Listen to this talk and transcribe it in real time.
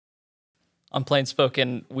On Plain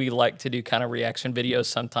Spoken, we like to do kind of reaction videos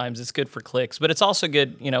sometimes. It's good for clicks, but it's also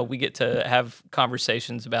good, we get to have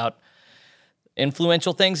conversations about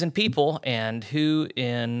influential things in people, and who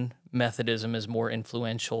in Methodism is more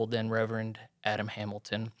influential than Reverend Adam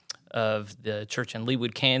Hamilton of the church in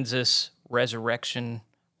Leawood, Kansas, Resurrection.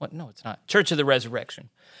 What? No, it's not. Church of the Resurrection.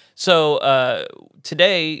 So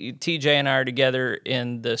today, TJ and I are together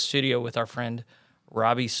in the studio with our friend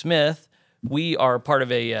Robbie Smith. We are part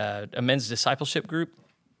of a men's discipleship group.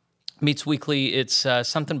 Meets weekly. It's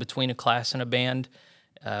something between a class and a band.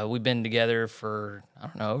 We've been together for,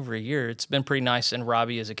 over a year. It's been pretty nice, and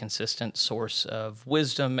Robbie is a consistent source of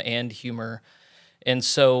wisdom and humor. And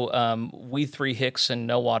so we three, Hicks and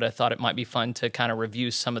Nowata, thought it might be fun to kind of review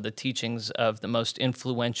some of the teachings of the most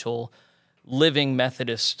influential living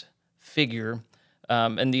Methodist figure.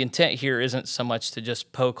 And the intent here isn't so much to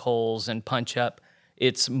just poke holes and punch up.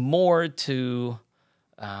 It's more to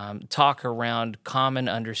talk around common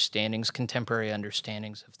understandings, contemporary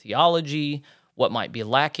understandings of theology, what might be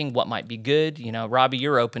lacking, what might be good. Robbie,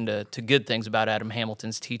 you're open to good things about Adam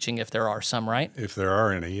Hamilton's teaching, if there are some, right? If there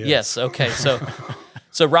are any, yes. Yes, okay.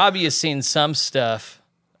 So Robbie has seen some stuff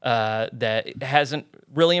that hasn't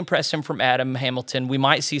really impressed him from Adam Hamilton. We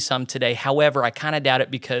might see some today. However, I kind of doubt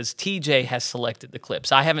it because TJ has selected the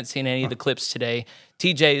clips. I haven't seen any of the clips today.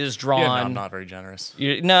 TJ is drawn... Yeah, no, I'm not very generous.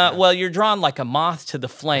 Well, you're drawn like a moth to the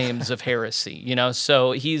flames of heresy,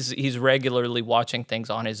 so he's regularly watching things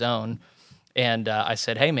on his own. And I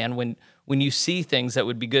said, hey, man, when you see things that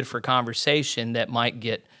would be good for conversation that might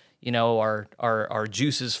get, our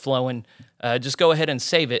juices flowing, just go ahead and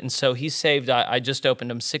save it. And so he saved, I just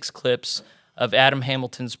opened him 6 clips of Adam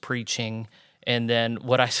Hamilton's preaching. And then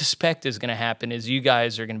what I suspect is going to happen is you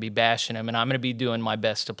guys are going to be bashing him, and I'm going to be doing my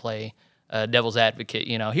best to play devil's advocate.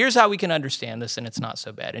 Here's how we can understand this, and it's not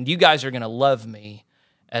so bad. And you guys are going to love me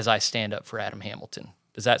as I stand up for Adam Hamilton.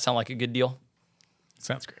 Does that sound like a good deal?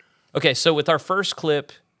 Sounds great. Okay, so with our first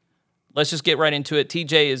clip, let's just get right into it.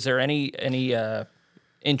 TJ, is there any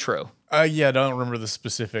intro? Yeah, I don't remember the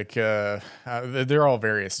specific. They're all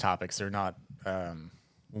various topics. They're not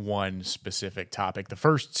one specific topic. The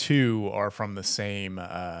first 2 are from the same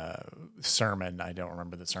sermon. I don't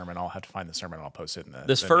remember the sermon. I'll have to find the sermon and I'll post it in the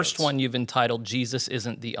This first notes. one you've entitled, Jesus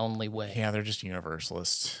Isn't the Only Way. Yeah, they're just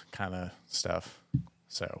universalist kind of stuff.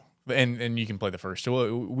 So, and you can play the first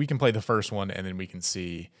 2. We can play the first one, and then we can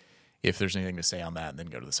see if there's anything to say on that, and then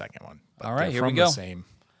go to the second one. But all right, here we from go. The same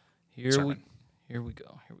sermon. Here we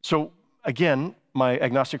go. So again, my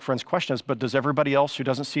agnostic friend's question is, but does everybody else who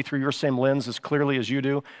doesn't see through your same lens as clearly as you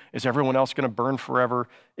do, is everyone else going to burn forever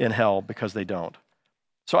in hell because they don't?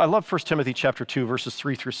 So I love 1 Timothy chapter 2, verses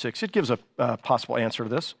 3 through 6. It gives a possible answer to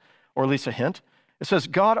this, or at least a hint. It says,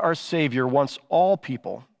 God our Savior wants all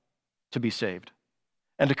people to be saved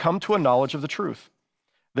and to come to a knowledge of the truth.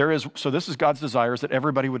 So this is God's desire, is that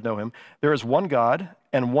everybody would know him. There is one God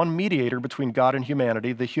and one mediator between God and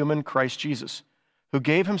humanity, the human Christ Jesus, who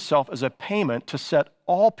gave himself as a payment to set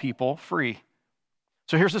all people free.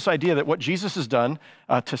 So here's this idea that what Jesus has done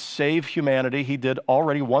to save humanity, he did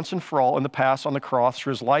already once and for all in the past on the cross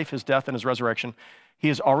through his life, his death, and his resurrection. He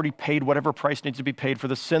has already paid whatever price needs to be paid for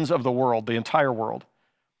the sins of the world, the entire world.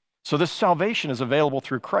 So this salvation is available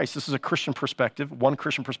through Christ. This is a Christian perspective, one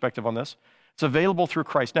Christian perspective on this. It's available through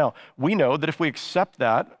Christ. Now, we know that if we accept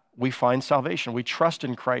that, we find salvation. We trust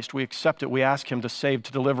in Christ. We accept it. We ask him to save,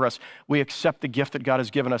 to deliver us. We accept the gift that God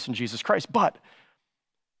has given us in Jesus Christ. But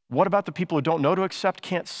what about the people who don't know to accept,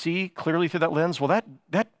 can't see clearly through that lens? Well,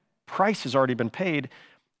 that price has already been paid.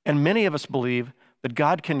 And many of us believe that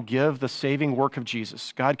God can give the saving work of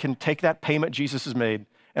Jesus. God can take that payment Jesus has made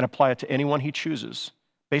and apply it to anyone he chooses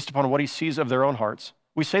based upon what he sees of their own hearts.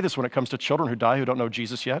 We say this when it comes to children who die who don't know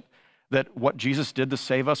Jesus yet, that what Jesus did to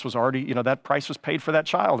save us was already, that price was paid for that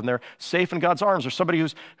child, and they're safe in God's arms. Or somebody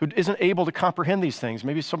who isn't able to comprehend these things,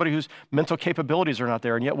 maybe somebody whose mental capabilities are not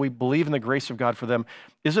there, and yet we believe in the grace of God for them.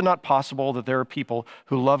 Is it not possible that there are people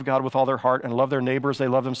who love God with all their heart and love their neighbors, they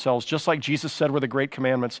love themselves, just like Jesus said were the great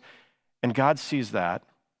commandments, and God sees that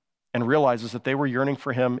and realizes that they were yearning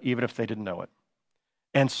for him even if they didn't know it.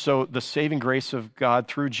 And so the saving grace of God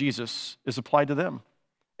through Jesus is applied to them.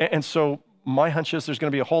 And so my hunch is there's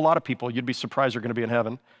going to be a whole lot of people you'd be surprised are going to be in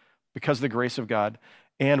heaven because of the grace of God.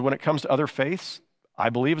 And when it comes to other faiths, I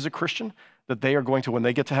believe as a Christian that they are going to, when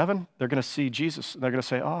they get to heaven, they're going to see Jesus. And they're going to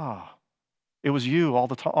say, it was you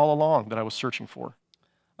all along that I was searching for.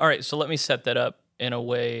 All right, so let me set that up in a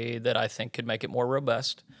way that I think could make it more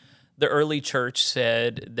robust. The early church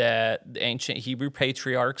said that the ancient Hebrew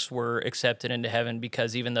patriarchs were accepted into heaven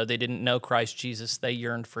because even though they didn't know Christ Jesus, they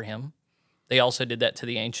yearned for him. They also did that to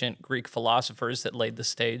the ancient Greek philosophers that laid the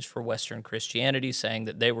stage for Western Christianity, saying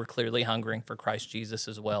that they were clearly hungering for Christ Jesus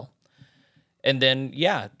as well. And then,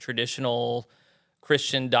 traditional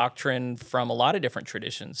Christian doctrine from a lot of different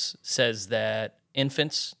traditions says that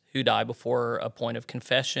infants who die before a point of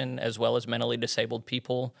confession, as well as mentally disabled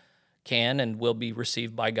people, can and will be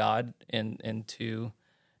received by God into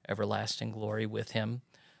everlasting glory with Him.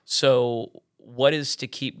 So, what is to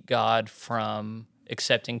keep God from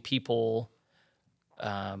accepting people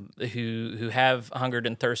who have hungered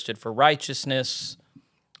and thirsted for righteousness,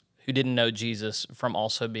 who didn't know Jesus, from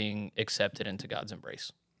also being accepted into God's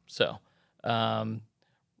embrace? So,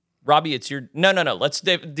 Robbie, it's your no. Let's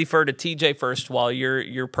defer to TJ first while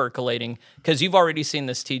you're percolating, because you've already seen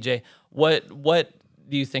this. TJ, what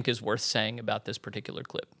do you think is worth saying about this particular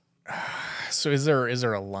clip? So is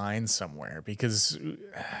there a line somewhere? Because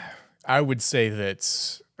I would say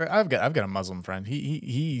that I've got a Muslim friend.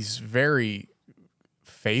 He's very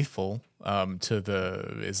faithful to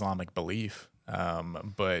the Islamic belief,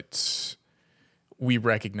 but we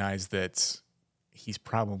recognize that he's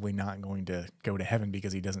probably not going to go to heaven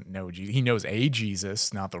because he doesn't know Jesus. He knows a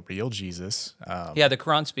Jesus, not the real Jesus. The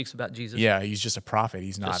Quran speaks about Jesus. Yeah, he's just a prophet.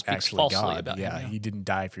 He's not actually God. About him, he didn't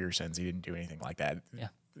die for your sins. He didn't do anything like that. Yeah.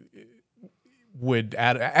 Would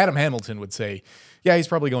Adam Hamilton would say, yeah, he's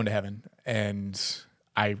probably going to heaven. And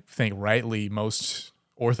I think rightly most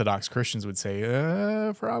Orthodox Christians would say,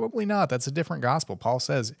 probably not. That's a different gospel. Paul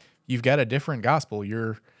says, you've got a different gospel.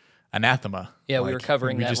 You're anathema. Yeah, we were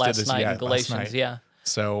covering that last night in Galatians. Yeah.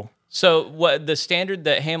 So what the standard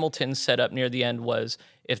that Hamilton set up near the end was,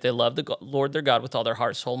 if they love the Lord their God with all their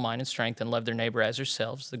heart, soul, mind, and strength, and love their neighbor as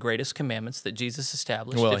themselves, the greatest commandments that Jesus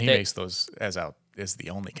established. Well, he makes those as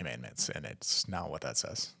the only commandments, and it's not what that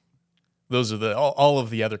says. Those are all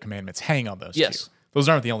of the other commandments hang on those two. Those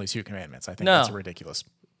aren't the only two commandments. I think that's a ridiculous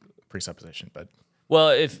presupposition. But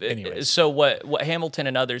anyways. So what Hamilton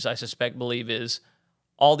and others, I suspect, believe is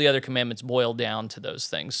all the other commandments boil down to those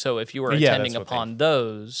things. So if you were attending upon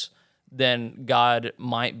those, then God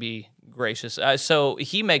might be gracious. So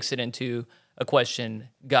he makes it into a question,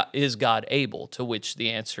 is God able? To which the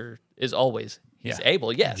answer is always, he's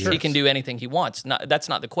able. Yes, he can do anything he wants. That's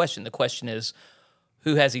not the question. The question is,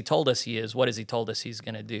 who has he told us he is? What has he told us he's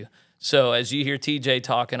going to do? So as you hear TJ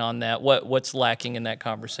talking on that, what's lacking in that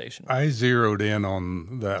conversation? I zeroed in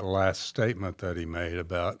on that last statement that he made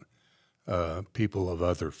about people of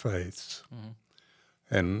other faiths.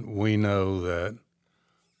 Mm-hmm. And we know that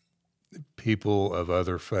people of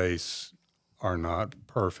other faiths are not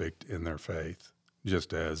perfect in their faith,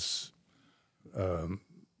 just as the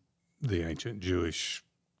ancient Jewish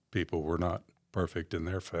people were not perfect in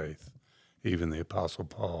their faith. Even the Apostle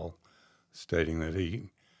Paul stating that he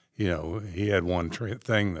had one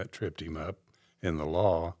thing that tripped him up in the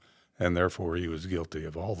law, and therefore he was guilty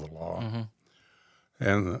of all the law. Mm-hmm.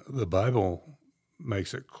 And the Bible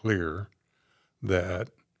makes it clear that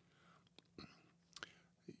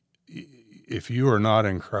if you are not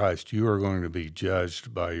in Christ, you are going to be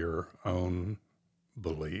judged by your own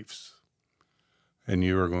beliefs, and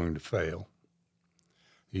you are going to fail.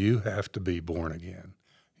 You have to be born again.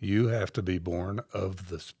 You have to be born of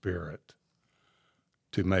the Spirit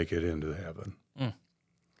to make it into heaven. Mm.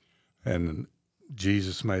 And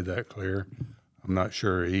Jesus made that clear. I'm not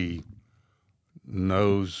sure he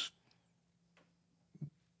knows.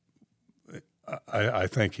 I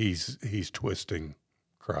think he's twisting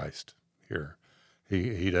Christ here.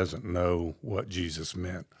 He doesn't know what Jesus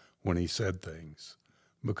meant when he said things,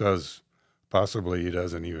 because possibly he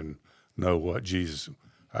doesn't even know what Jesus.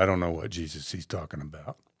 I don't know what Jesus he's talking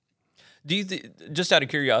about. Do you just out of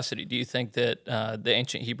curiosity, do you think that the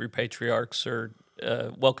ancient Hebrew patriarchs are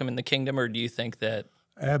welcome in the kingdom, or do you think that?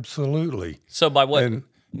 Absolutely. So by what? And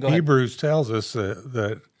Hebrews tells us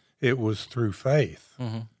that it was through faith.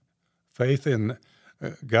 Mm-hmm. Faith in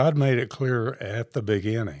God made it clear at the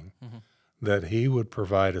beginning that he would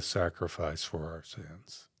provide a sacrifice for our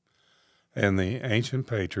sins. And the ancient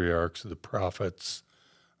patriarchs, the prophets,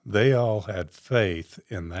 they all had faith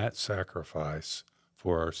in that sacrifice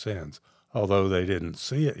for our sins. Although they didn't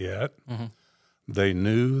see it yet, they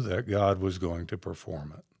knew that God was going to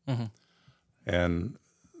perform it. Mm-hmm. And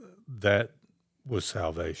that was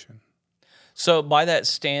salvation. So by that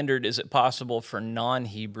standard, is it possible for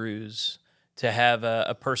non-Hebrews to have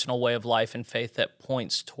a personal way of life and faith that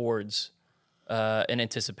points towards an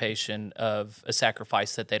anticipation of a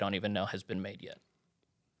sacrifice that they don't even know has been made yet?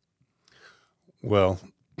 Well,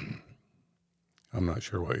 I'm not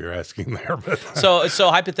sure what you're asking there, but so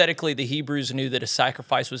hypothetically, the Hebrews knew that a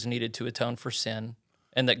sacrifice was needed to atone for sin,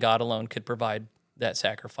 and that God alone could provide that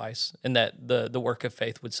sacrifice, and that the work of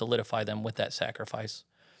faith would solidify them with that sacrifice.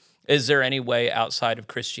 Is there any way outside of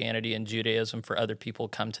Christianity and Judaism for other people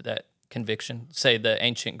come to that conviction? Say the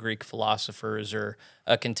ancient Greek philosophers or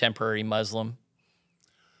a contemporary Muslim?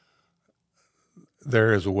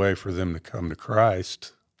 There is a way for them to come to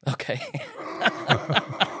Christ. Okay.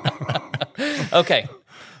 Okay.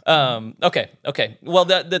 Okay. Well,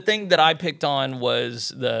 the thing that I picked on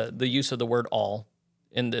was the use of the word all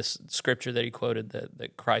in this scripture that he quoted,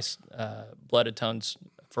 that Christ's blood atones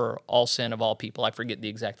for all sin of all people. I forget the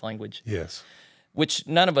exact language. Yes. Which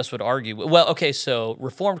none of us would argue. Well, okay, so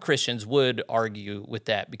Reformed Christians would argue with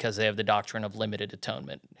that because they have the doctrine of limited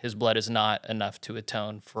atonement. His blood is not enough to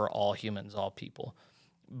atone for all humans, all people.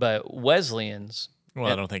 But Wesleyans...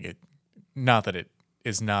 Well, I don't think not that it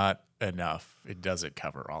is not enough. It doesn't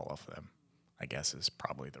cover all of them, I guess, is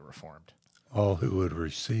probably the Reformed. All who would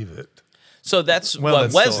receive it. So that's Well,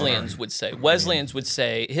 what that's still Wesleyans would say. Wesleyans would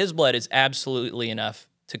say his blood is absolutely enough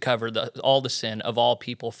to cover all the sin of all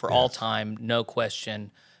people for all time, no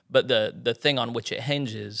question. But the thing on which it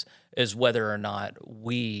hinges is whether or not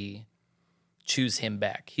we choose him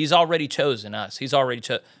back. He's already chosen us. He's already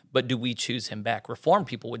but do we choose him back? Reformed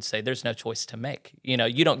people would say there's no choice to make. You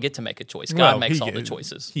don't get to make a choice. God makes all the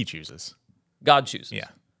choices. He chooses. God chooses. Yeah.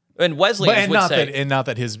 And Wesleyans would say... not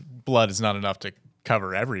that his blood is not enough to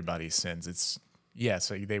cover everybody's sins. It's,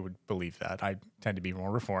 so they would believe that. I tend to be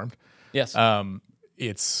more Reformed. Yes.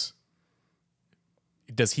 It's,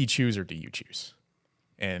 does he choose or do you choose?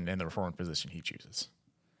 And in the Reformed position, he chooses.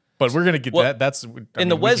 But we're going to get that. That's in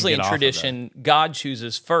the Wesleyan tradition, God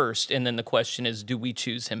chooses first, and then the question is, do we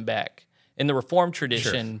choose him back? In the Reformed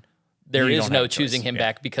tradition, there is no choosing him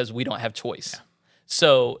back because we don't have choice. Yeah.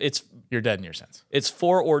 So you're dead in your sense. It's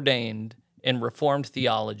foreordained in Reformed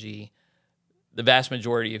theology. The vast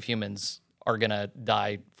majority of humans are going to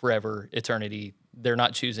die forever, eternity. They're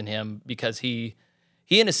not choosing him because he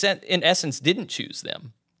in essence didn't choose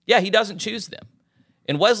them. Yeah, he doesn't choose them.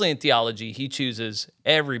 In Wesleyan theology, he chooses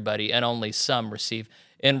everybody and only some receive.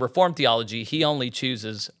 In Reformed theology, he only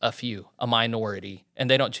chooses a few, a minority, and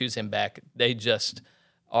they don't choose him back. They just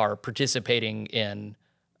are participating in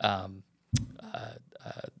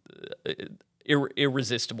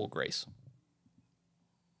irresistible grace.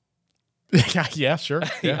 Yeah, sure.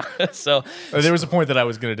 Yeah. So there was a point that I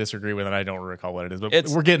was going to disagree with, and I don't recall what it is. But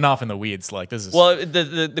we're getting off in the weeds. Like this is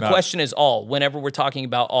the question is all. Whenever we're talking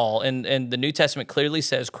about all, and the New Testament clearly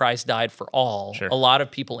says Christ died for all. Sure. A lot of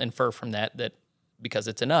people infer from that because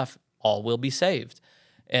it's enough, all will be saved.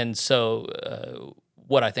 And so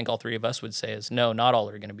what I think all three of us would say is no, not all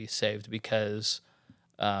are going to be saved because.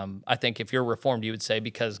 I think if you're Reformed, you would say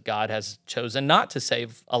because God has chosen not to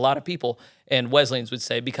save a lot of people. And Wesleyans would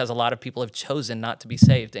say because a lot of people have chosen not to be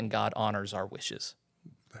saved and God honors our wishes.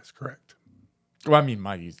 That's correct. Well, I mean,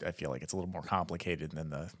 I feel like it's a little more complicated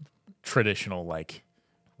than the traditional,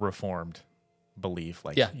 Reformed belief.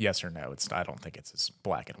 Yes or no. I don't think it's as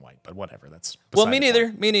black and white, but whatever. That's me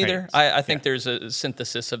neither. Anyways, I think there's a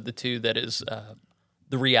synthesis of the two that is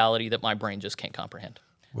the reality that my brain just can't comprehend.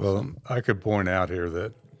 Well, I could point out here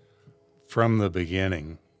that from the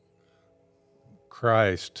beginning,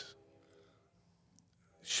 Christ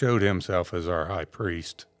showed himself as our high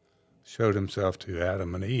priest, showed himself to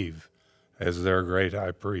Adam and Eve as their great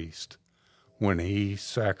high priest when he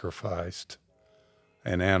sacrificed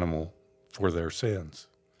an animal for their sins,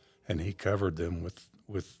 and he covered them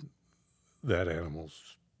with that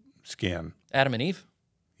animal's skin. Adam and Eve?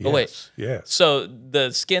 Yes, oh, wait. Yes. So the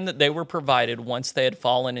skin that they were provided once they had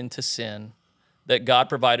fallen into sin, that God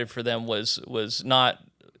provided for them was not,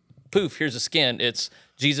 poof, here's a skin. It's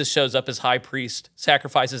Jesus shows up as high priest,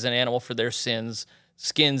 sacrifices an animal for their sins,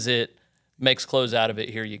 skins it, makes clothes out of it.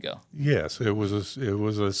 Here you go. Yes, it was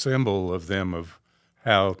a symbol of them of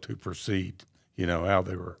how to proceed. How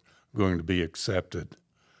they were going to be accepted,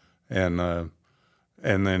 and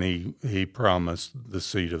then he promised the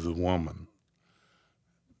seed of the woman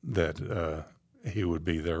that he would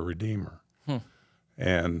be their redeemer.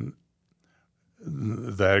 And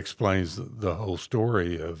that explains the whole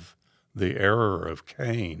story of the error of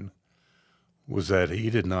Cain, was that he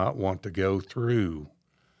did not want to go through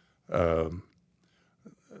the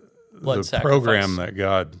program that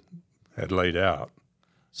God had laid out.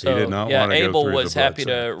 So, he did not want to Abel go through was the blood happy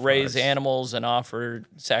to raise animals and offer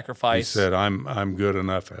sacrifice. He said, I'm good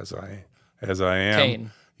enough as I am.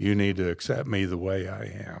 Cain. You need to accept me the way I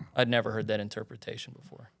am. I'd never heard that interpretation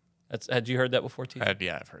before. Had you heard that before, TJ?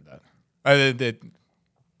 Yeah, I've heard that.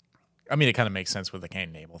 It kind of makes sense with the Cain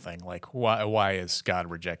and Abel thing. Like, why is God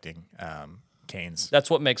rejecting Cain's. That's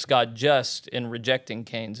what makes God just in rejecting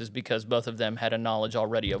Cain's, is because both of them had a knowledge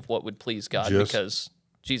already of what would please God, because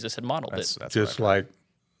Jesus had modeled it. That's Just what like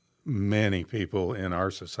many people in our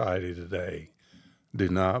society today do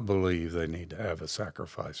not believe they need to have a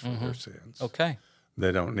sacrifice for their sins. Okay.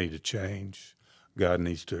 They don't need to change. God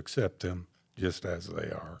needs to accept them just as they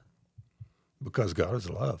are, because God is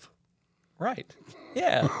love. Right.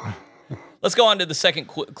 Yeah. Let's go on to the second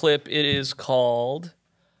clip. It is called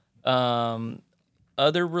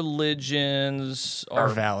Other Religions are Are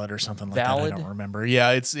valid or something like valid? that. I don't remember.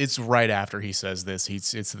 Yeah, it's right after he says this.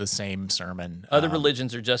 It's the same sermon. Other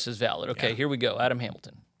religions are just as valid. Okay, yeah. here we go. Adam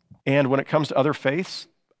Hamilton. And when it comes to other faiths,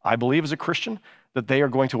 I believe as a Christian that they are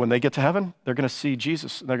going to, when they get to heaven, they're going to see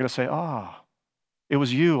Jesus. And they're going to say, it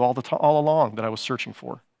was you all along that I was searching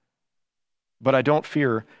for. But I don't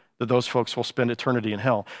fear that those folks will spend eternity in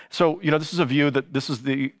hell. So, this is a view that this is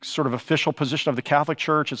the sort of official position of the Catholic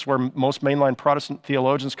Church. It's where most mainline Protestant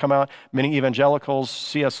theologians come out, many evangelicals,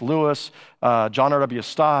 C.S. Lewis, John R.W.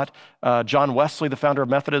 Stott, John Wesley, the founder of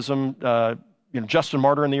Methodism, Justin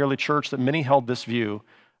Martyr in the early church, that many held this view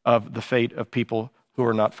of the fate of people who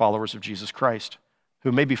are not followers of Jesus Christ,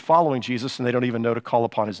 who may be following Jesus and they don't even know to call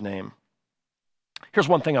upon his name. Here's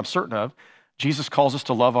one thing I'm certain of. Jesus calls us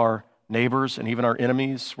to love our neighbors and even our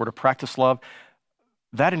enemies. We're to practice love.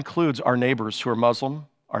 That includes our neighbors who are Muslim,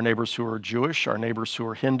 our neighbors who are Jewish, our neighbors who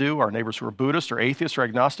are Hindu, our neighbors who are Buddhist or atheist or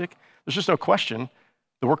agnostic. There's just no question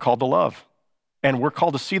that we're called to love. And we're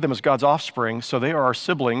called to see them as God's offspring, so they are our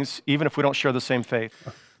siblings, even if we don't share the same faith.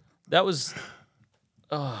 That was...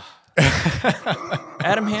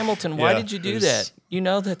 Adam Hamilton, why did you do that? You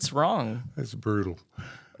know that's wrong. It's brutal.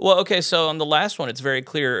 Well, okay, so on the last one, it's very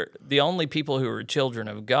clear. The only people who are children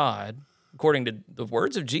of God, according to the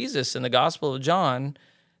words of Jesus in the Gospel of John,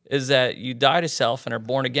 is that you die to self and are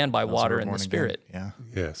born again by water and the Spirit. Yeah.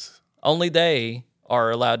 Yes. Only they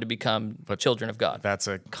are allowed to become children of God. That's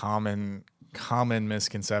a common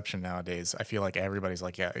misconception nowadays. I feel like everybody's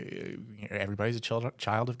like, everybody's a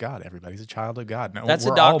child of God. Everybody's a child of God. No, That's a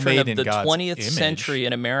we're all doctrine made of in the God's 20th image. century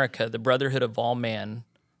in America, the brotherhood of all man.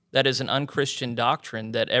 That is an unchristian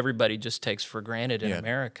doctrine that everybody just takes for granted in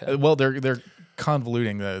America. Well, they're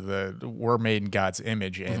convoluting the we're made in God's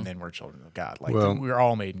image and then we're children of God. Like, we're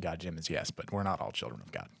all made in God's image, yes, but we're not all children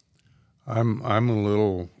of God. I'm a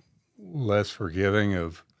little less forgiving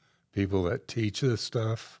of people that teach this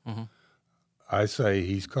stuff. I say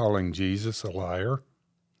he's calling Jesus a liar.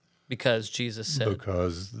 Because Jesus said.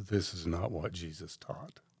 Because this is not what Jesus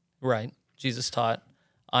taught. Right. Jesus taught,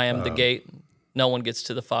 I am the gate. No one gets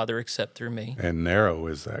to the Father except through me. And narrow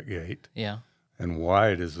is that gate. Yeah. And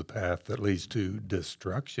wide is the path that leads to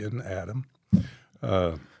destruction, Adam.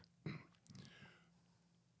 But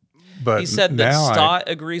he said that now Stott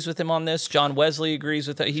agrees with him on this. John Wesley agrees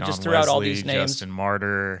with it. He just threw out all these names. Justin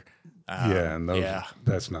Martyr. And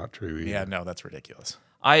that's not true either. Yeah, no, that's ridiculous.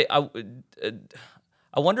 I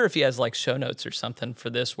wonder if he has like show notes or something for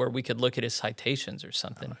this where we could look at his citations or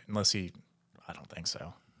something. I don't think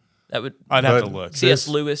so. I'd have to look. C.S.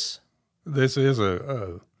 Lewis. This is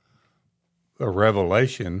a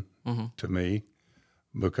revelation to me,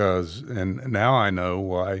 because now I know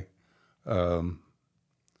why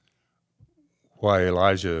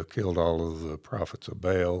Elijah killed all of the prophets of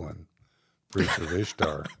Baal and priests of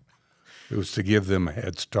Ishtar. It was to give them a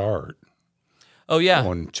head start. Oh yeah,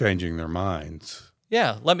 on changing their minds.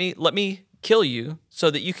 Yeah, let me kill you so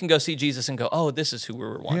that you can go see Jesus and go, oh, this is who we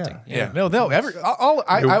were wanting. Yeah. No,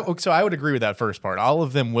 so I would agree with that first part. All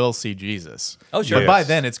of them will see Jesus. Oh, sure. But by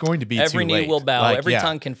then, it's going to be every too late. knee will bow, like, every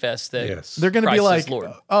tongue confess that they're going to be Christ is like,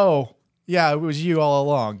 Lord. oh, yeah, it was you all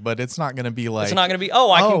along. But it's not going to be like, it's not going to be, oh,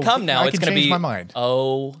 I can come now. I It's can going to change be, my mind.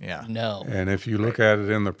 Oh, Yeah. no. And if you look at it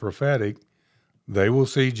in the prophetic, they will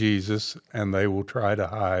see Jesus and they will try to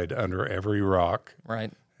hide under every rock,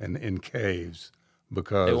 right, and in caves,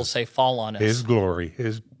 because they will say, fall on us. His glory,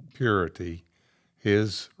 His purity,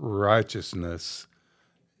 His righteousness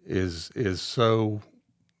is so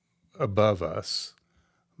above us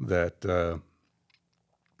that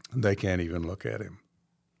they can't even look at Him.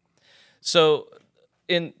 So,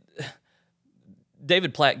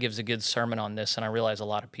 David Platt gives a good sermon on this, and I realize a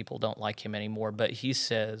lot of people don't like him anymore, but he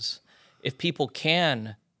says, if people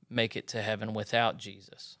can make it to heaven without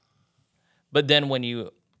Jesus, but then when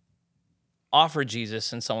you offer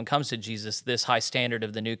Jesus and someone comes to Jesus, this high standard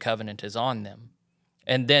of the new covenant is on them,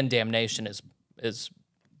 and then damnation is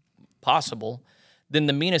possible, then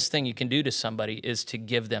the meanest thing you can do to somebody is to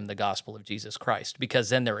give them the gospel of Jesus Christ, because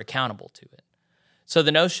then they're accountable to it. So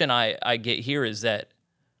the notion I get here is that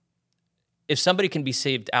if somebody can be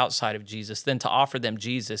saved outside of Jesus, then to offer them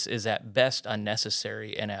Jesus is at best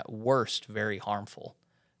unnecessary and at worst very harmful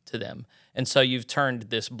to them. And so you've turned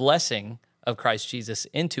this blessing of Christ Jesus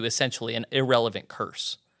into essentially an irrelevant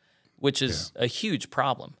curse, which is a huge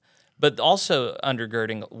problem. But also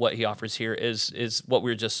undergirding what he offers here is what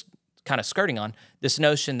we were just kind of skirting on, this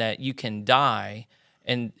notion that you can die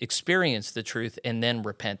and experience the truth and then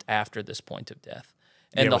repent after this point of death.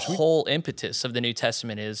 And the whole impetus of the New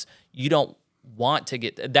Testament is you don't want to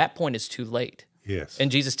get, that point is too late. Yes.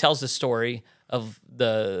 And Jesus tells the story of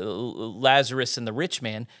the Lazarus and the rich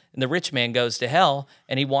man, and the rich man goes to hell,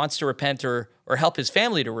 and he wants to repent or help his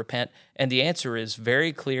family to repent, and the answer is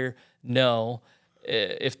very clear, no.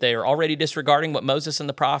 If they are already disregarding what Moses and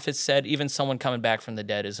the prophets said, even someone coming back from the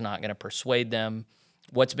dead is not going to persuade them.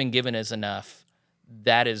 What's been given is enough.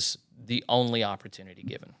 That is the only opportunity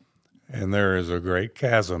given. And there is a great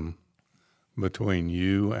chasm between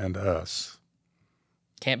you and us.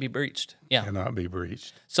 Can't be breached. Yeah. Cannot be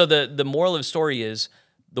breached. So the moral of the story is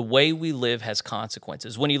the way we live has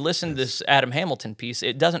consequences. When you listen to this Adam Hamilton piece,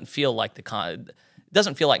 it doesn't feel like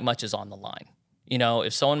much is on the line. You know,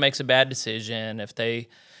 if someone makes a bad decision, if they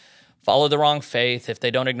follow the wrong faith, if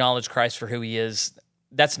they don't acknowledge Christ for who he is,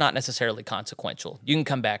 that's not necessarily consequential. You can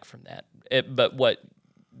come back from that. But what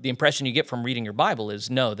the impression you get from reading your Bible is,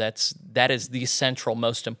 no, that is the central,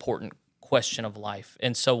 most important question of life.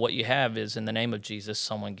 And so what you have is, in the name of Jesus,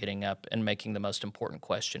 someone getting up and making the most important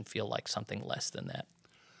question feel like something less than that.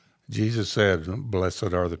 Jesus said,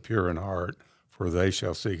 "Blessed are the pure in heart, for they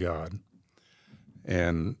shall see God."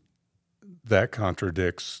 And that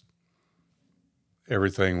contradicts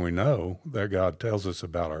everything we know that God tells us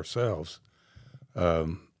about ourselves.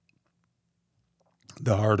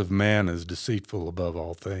 The heart of man is deceitful above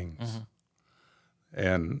all things.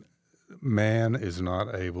 And man is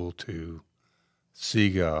not able to see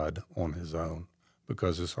God on his own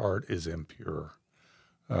because his heart is impure.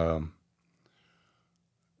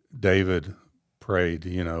 David prayed,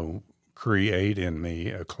 create in me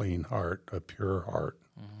a clean heart, a pure heart,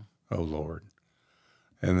 O Lord.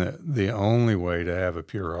 And the only way to have a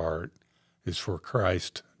pure heart is for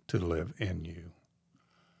Christ to live in you,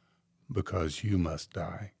 because you must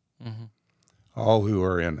die. All who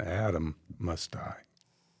are in Adam must die.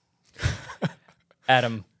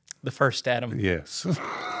 Adam, the first Adam. Yes.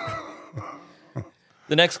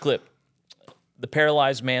 The next clip. The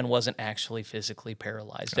paralyzed man wasn't actually physically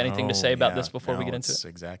paralyzed. Anything to say about this before we get into it?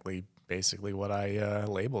 Exactly, basically what I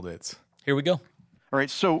labeled it. Here we go. All right,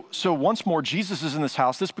 so once more, Jesus is in this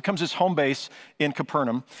house. This becomes his home base in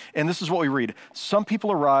Capernaum, and this is what we read. Some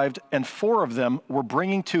people arrived, and 4 of them were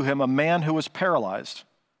bringing to him a man who was paralyzed.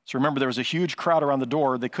 So remember, there was a huge crowd around the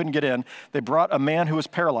door. They couldn't get in. They brought a man who was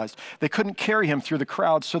paralyzed. They couldn't carry him through the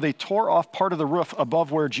crowd, so they tore off part of the roof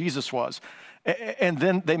above where Jesus was. And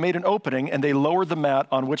then they made an opening, and they lowered the mat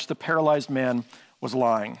on which the paralyzed man was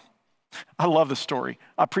lying. I love this story.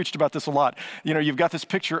 I preached about this a lot. You've got this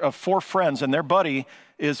picture of 4 friends, and their buddy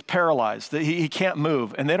is paralyzed. He can't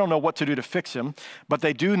move, and they don't know what to do to fix him, but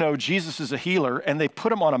they do know Jesus is a healer, and they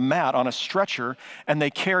put him on a mat, on a stretcher, and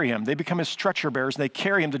they carry him. They become his stretcher bearers, and they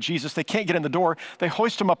carry him to Jesus. They can't get in the door. They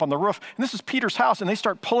hoist him up on the roof, and this is Peter's house, and they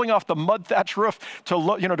start pulling off the mud thatch roof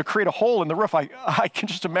to create a hole in the roof. I can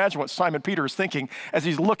just imagine what Simon Peter is thinking as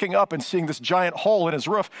he's looking up and seeing this giant hole in his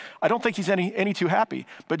roof. I don't think he's any too happy,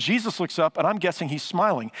 but Jesus looks up, and I'm guessing he's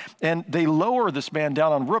smiling, and they lower this man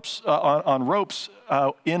down on ropes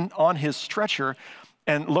on his stretcher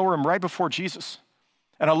and lower him right before Jesus.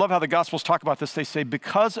 And I love how the Gospels talk about this. They say,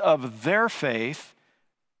 because of their faith,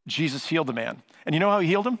 Jesus healed the man. And you know how he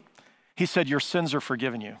healed him? He said, your sins are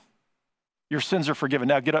forgiven you. Your sins are forgiven.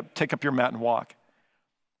 Now get up, take up your mat and walk.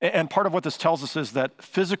 And part of what this tells us is that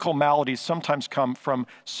physical maladies sometimes come from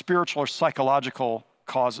spiritual or psychological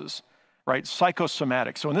causes. Right?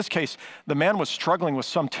 Psychosomatic. So in this case, the man was struggling with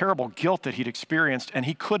some terrible guilt that he'd experienced, and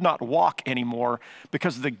he could not walk anymore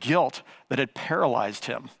because of the guilt that had paralyzed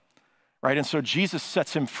him. Right? And so Jesus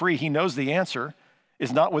sets him free. He knows the answer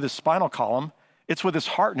is not with his spinal column. It's with his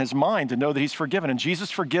heart and his mind to know that he's forgiven. And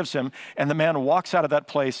Jesus forgives him, and the man walks out of that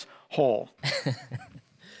place whole.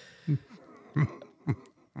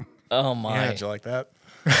 Oh, my. Yeah, did you like that?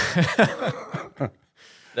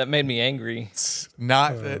 That made me angry. It's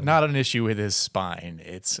not an issue with his spine.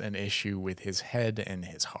 It's an issue with his head and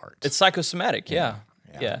his heart. It's psychosomatic, yeah.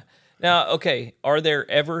 Now, okay, are there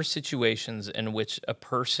ever situations in which a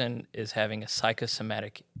person is having a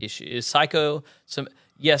psychosomatic issue? Yes,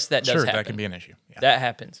 that does happen. That can be an issue. Yeah. That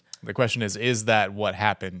happens. The question is that what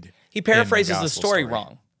happened? He paraphrases in the story story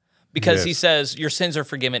wrong. Because he Yes. says, your sins are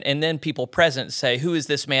forgiven. And then people present say, who is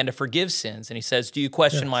this man to forgive sins? And he says, do you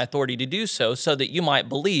question my authority to do so, so that you might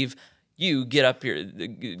believe? You get up your,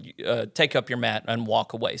 take up your mat and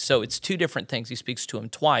walk away. So it's two different things. He speaks to him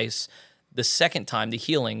twice. The second time, the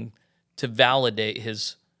healing, to validate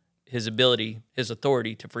his ability, his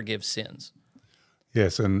authority to forgive sins.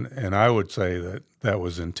 Yes, and I would say that that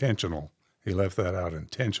was intentional. He left that out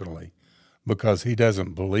intentionally because he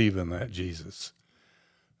doesn't believe in that Jesus.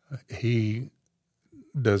 He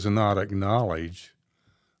does not acknowledge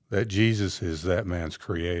that Jesus is that man's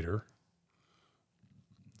creator.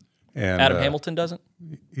 And Adam Hamilton doesn't?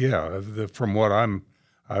 yeah, from what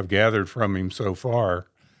I've gathered from him so far,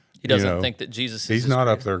 He doesn't think that Jesus is he's his not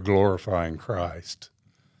up creator. there glorifying Christ.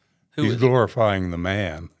 Who He's is- glorifying the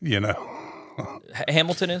man,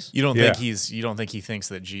 Hamilton is? You don't Yeah. think you don't think he thinks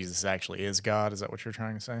that Jesus actually is God? Is that what you're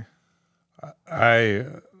trying to say?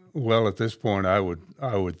 Well, at this point, I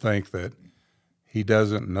would think that he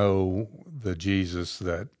doesn't know the Jesus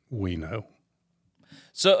that we know.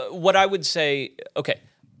 So what I would say, okay,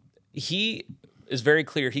 he is very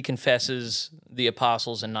clear. He confesses the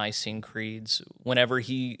apostles and Nicene creeds. Whenever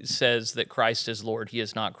he says that Christ is Lord, he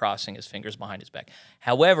is not crossing his fingers behind his back.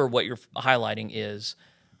 However, what you're highlighting is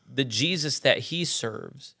the Jesus that he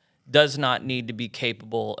serves does not need to be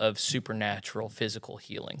capable of supernatural physical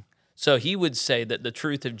healing. So he would say that the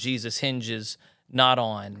truth of Jesus hinges not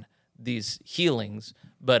on these healings,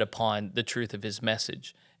 but upon the truth of his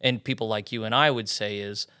message. And people like you and I would say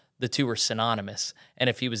is the two are synonymous. And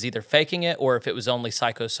if he was either faking it or if it was only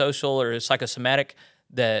psychosocial or psychosomatic,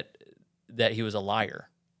 that he was a liar.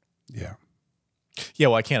 Yeah. Yeah,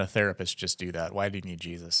 why can't a therapist just do that? Why do you need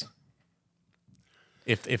Jesus?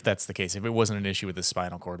 If that's the case, if it wasn't an issue with the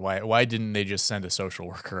spinal cord, why didn't they just send a social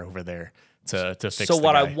worker over there to fix So the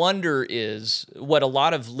what guy? I wonder is what a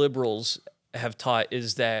lot of liberals have taught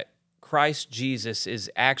is that Christ Jesus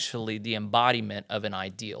is actually the embodiment of an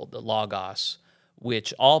ideal, the logos,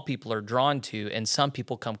 which all people are drawn to, and some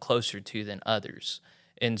people come closer to than others.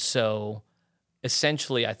 And so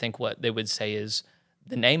essentially, I think what they would say is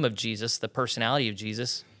the name of Jesus, the personality of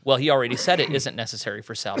Jesus, well, he already said it isn't necessary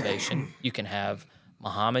for salvation. You can have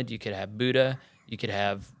Muhammad, you could have Buddha, you could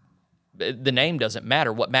have, the name doesn't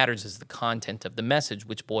matter. What matters is the content of the message,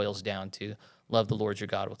 which boils down to love the Lord your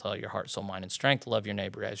God with all your heart, soul, mind, and strength. Love your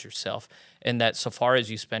neighbor as yourself. And that so far as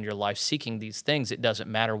you spend your life seeking these things, it doesn't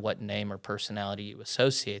matter what name or personality you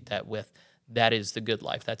associate that with. That is the good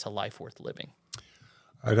life. That's a life worth living.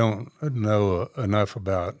 I don't know enough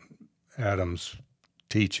about Adam's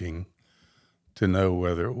teaching to know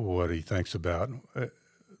what he thinks about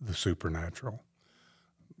the supernatural.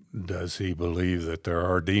 Does he believe that there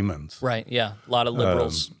are demons? Right, yeah. A lot of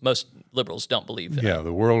liberals, most liberals don't believe that. Yeah,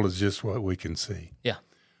 the world is just what we can see. Yeah.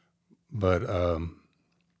 But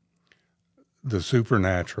the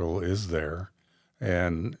supernatural is there,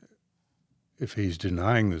 and if he's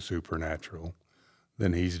denying the supernatural,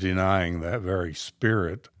 then he's denying that very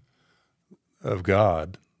spirit of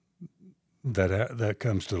God that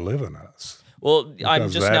comes to live in us. Well, I'm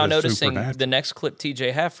Because just that now is noticing supernatural. the next clip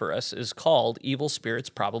TJ have for us is called Evil Spirits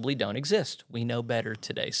Probably Don't Exist. We know better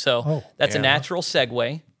today. So that's a yeah. natural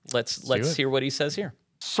segue. Let's do it. hear what he says here.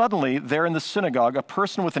 Suddenly, there in the synagogue, a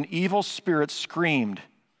person with an evil spirit screamed,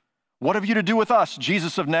 "What have you to do with us,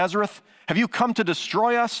 Jesus of Nazareth? Have you come to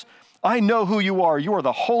destroy us? I know who you are. You are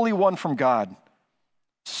the Holy One from God."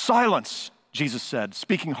 "Silence," Jesus said,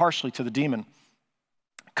 speaking harshly to the demon.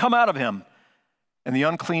 "Come out of him." And the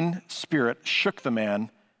unclean spirit shook the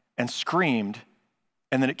man and screamed,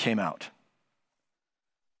 and then it came out.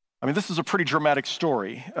 I mean, this is a pretty dramatic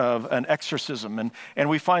story of an exorcism, and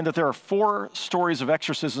we find that there are 4 stories of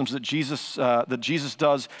exorcisms that Jesus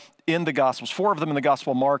does in the Gospels. 4 of them in the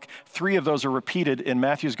Gospel of Mark. 3 of those are repeated in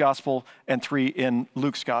Matthew's Gospel, and 3 in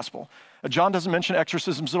Luke's Gospel. John doesn't mention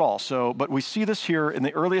exorcisms at all. But we see this here in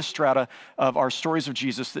the earliest strata of our stories of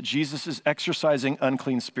Jesus, that Jesus is exorcising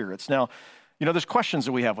unclean spirits. Now, there's questions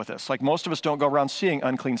that we have with this. Like, most of us don't go around seeing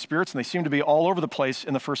unclean spirits, and they seem to be all over the place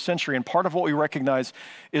in the first century. And part of what we recognize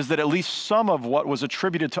is that at least some of what was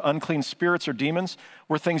attributed to unclean spirits or demons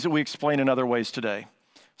were things that we explain in other ways today.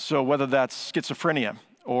 So whether that's schizophrenia,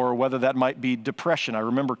 or whether that might be depression. I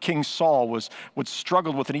remember King Saul would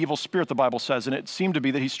struggle with an evil spirit, the Bible says, and it seemed to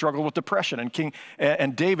be that he struggled with depression.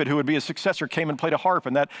 And David, who would be his successor, came and played a harp,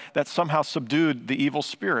 and that somehow subdued the evil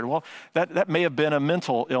spirit. Well, that may have been a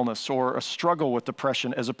mental illness or a struggle with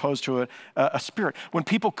depression as opposed to a spirit. When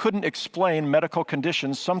people couldn't explain medical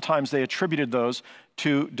conditions, sometimes they attributed those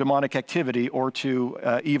to demonic activity or to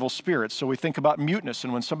evil spirits. So we think about muteness,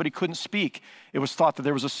 and when somebody couldn't speak, it was thought that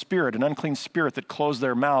there was a spirit, an unclean spirit that closed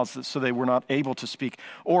their mouths so they were not able to speak.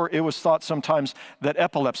 Or it was thought sometimes that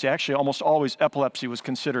epilepsy, actually almost always epilepsy was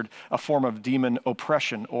considered a form of demon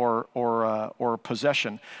oppression or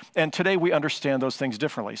possession. And today we understand those things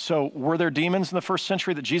differently. So were there demons in the first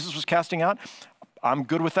century that Jesus was casting out? I'm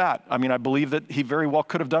good with that. I mean, I believe that he very well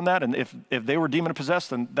could have done that, and if they were demon-possessed,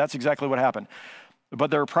 then that's exactly what happened. But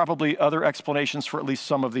there are probably other explanations for at least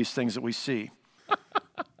some of these things that we see.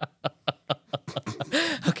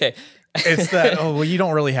 Okay. It's that, oh, well, you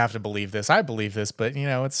don't really have to believe this. I believe this, but,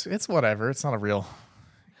 it's whatever. It's not a real...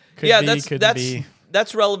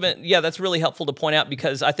 That's relevant. Yeah, that's really helpful to point out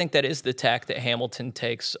because I think that is the tack that Hamilton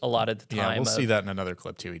takes a lot of the time. Yeah, we'll see that in another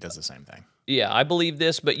clip, too. He does the same thing. Yeah, I believe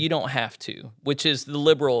this, but you don't have to, which is the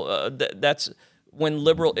liberal. That's when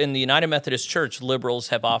in the United Methodist Church, liberals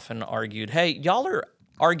have often argued, hey, y'all are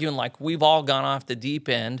arguing like we've all gone off the deep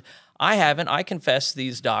end. I haven't. I confess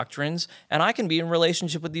these doctrines, and I can be in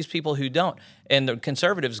relationship with these people who don't. And the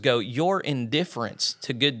conservatives go, your indifference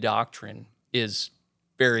to good doctrine is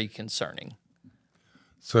very concerning.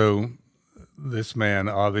 So this man,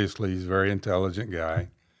 obviously, is a very intelligent guy.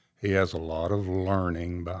 He has a lot of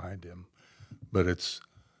learning behind him, but it's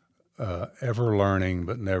ever learning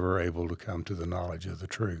but never able to come to the knowledge of the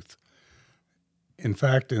truth. In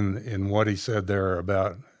fact, in what he said there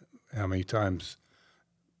about how many times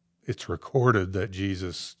it's recorded that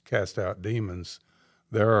Jesus cast out demons,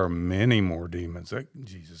 there are many more demons that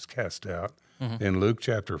Jesus cast out. Mm-hmm. In Luke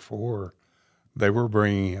chapter 4, they were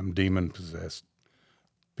bringing him demon-possessed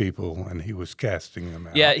people, and he was casting them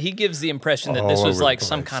out. Yeah, he gives the impression that this was like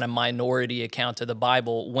some kind of minority account of the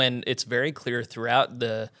Bible when it's very clear throughout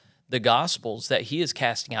the Gospels that he is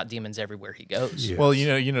casting out demons everywhere he goes. Yes. Well,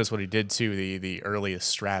 you notice what he did too, the earliest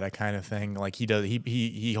strata kind of thing. Like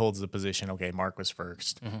he holds the position, okay, Mark was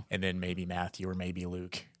first, mm-hmm. and then maybe Matthew or maybe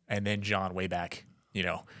Luke, and then John way back,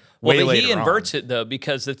 Well, but he inverts it, though,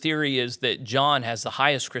 because the theory is that John has the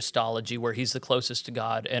highest Christology, where he's the closest to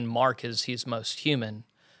God, and Mark he's most human.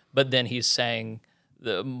 But then he's saying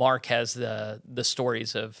Mark has the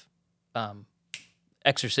stories of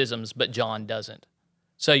exorcisms, but John doesn't.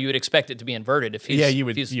 So you would expect it to be inverted if he's... Yeah, you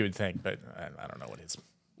would think, but I don't know what it is.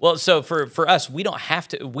 Well, so for us, we don't have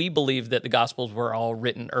to... We believe that the Gospels were all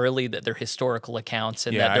written early, that they're historical accounts,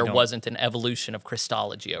 and that there wasn't an evolution of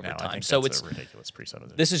Christology over time. I think so that's a ridiculous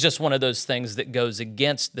presupposition. This is just one of those things that goes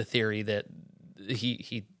against the theory that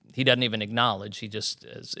he doesn't even acknowledge. He just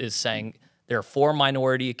is saying there are 4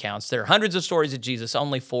 minority accounts. There are hundreds of stories of Jesus,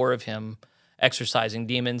 only 4 of him exorcising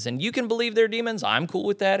demons, and you can believe they're demons. I'm cool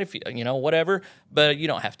with that if whatever, but you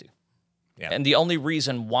don't have to. Yeah. And the only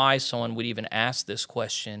reason why someone would even ask this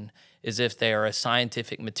question is if they are a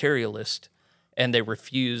scientific materialist and they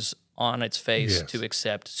refuse on its face to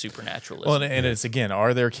accept supernaturalism. Well, and it's again,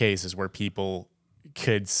 are there cases where people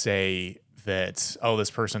could say that, oh,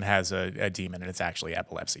 this person has a demon and it's actually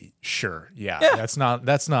epilepsy? Sure, yeah. That's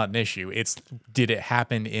not an issue. It's, did it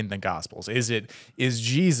happen in the Gospels? Is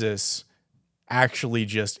Jesus actually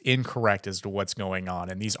just incorrect as to what's going on,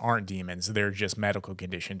 and these aren't demons, they're just medical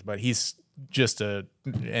conditions, but he's just an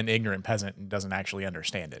ignorant peasant and doesn't actually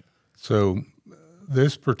understand it? So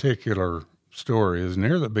this particular story is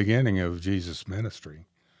near the beginning of Jesus' ministry,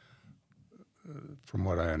 from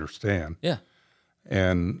what I understand. Yeah.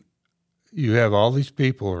 And you have all these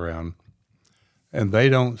people around, and they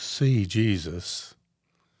don't see Jesus.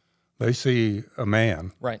 They see a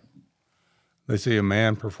man. Right. They see a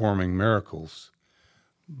man performing miracles.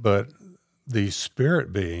 But these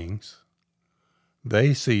spirit beings,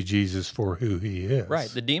 they see Jesus for who he is. Right.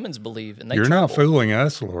 The demons believe, and they You're tremble. not fooling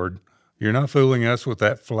us, Lord. You're not fooling us with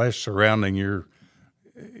that flesh surrounding your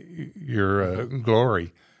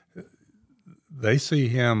glory. They see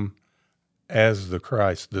him as the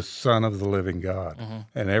Christ, the Son of the living God. Mm-hmm.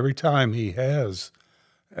 And every time he has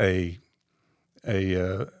a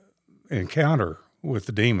encounter with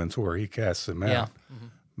the demons where he casts them out, mm-hmm.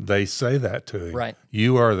 they say that to him. Right.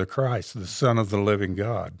 You are the Christ, the Son of the living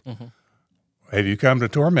God. Mm-hmm. Have you come to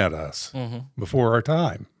torment us before our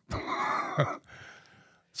time?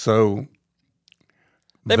 So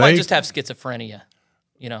they might just have schizophrenia,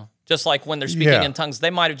 just like when they're speaking in tongues, they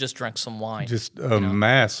might have just drunk some wine. Just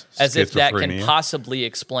mass as schizophrenia. if that can possibly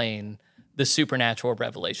explain the supernatural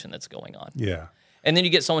revelation that's going on. Yeah. And then you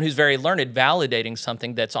get someone who's very learned validating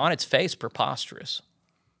something that's on its face preposterous.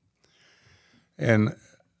 And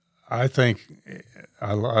I think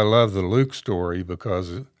I love the Luke story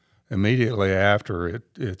because immediately after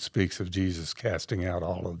it speaks of Jesus casting out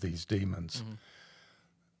all of these demons. Mm-hmm.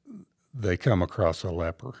 They come across a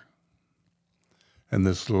leper. And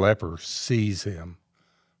this leper sees him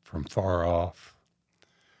from far off.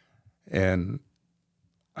 And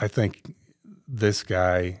I think this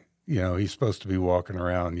guy, he's supposed to be walking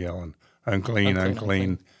around yelling, unclean,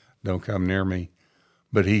 unclean, don't come near me.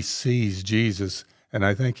 But he sees Jesus, and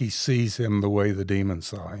I think he sees him the way the demon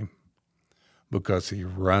saw him, because he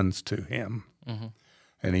runs to him,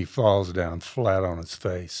 and he falls down flat on his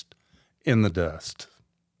face in the dust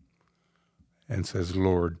and says,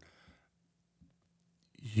 Lord,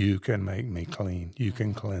 you can make me clean. You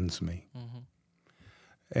can cleanse me.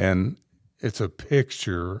 And it's a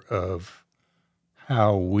picture of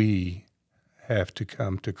how we have to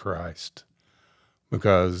come to Christ,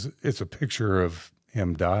 because it's a picture of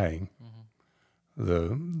him dying,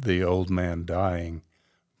 the old man dying.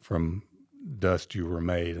 From dust you were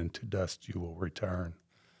made, and to dust you will return.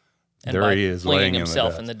 And there he is, laying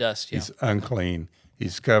himself in the dust. He's unclean.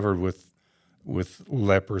 He's covered with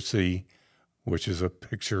leprosy, which is a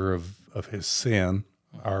picture of his sin,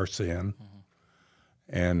 our sin.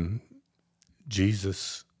 And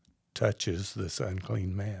Jesus touches this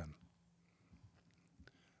unclean man,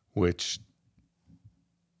 which,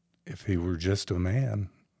 if he were just a man,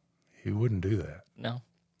 he wouldn't do that. No.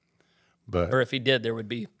 But, or if he did, there would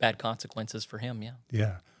be bad consequences for him,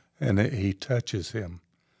 Yeah. And he touches him,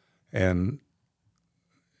 and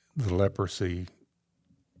the leprosy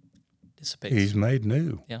dissipates. He's made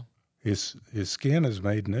new. Yeah. His skin is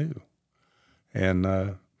made new,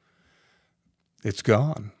 and it's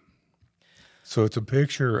gone. So it's a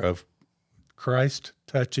picture of Christ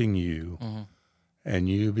touching you, and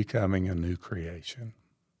you becoming a new creation.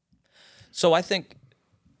 So I think,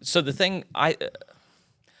 the thing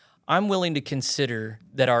I'm willing to consider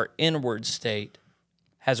that our inward state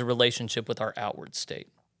has a relationship with our outward state.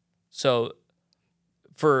 So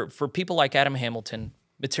for people like Adam Hamilton,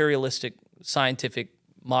 materialistic, scientific,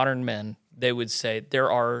 modern men, they would say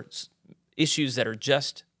there are issues that are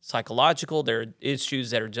just psychological, there are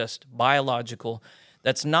issues that are just biological.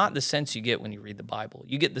 That's not the sense you get when you read the Bible.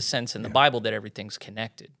 You get the sense in the Bible that everything's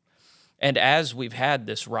connected. And as we've had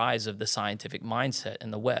this rise of the scientific mindset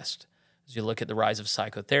in the West, as you look at the rise of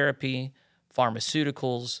psychotherapy,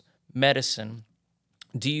 pharmaceuticals, medicine,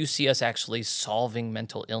 do you see us actually solving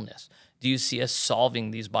mental illness? Do you see us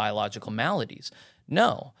solving these biological maladies?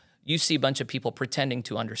 No. You see a bunch of people pretending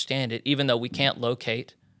to understand it, even though we can't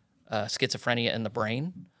locate schizophrenia in the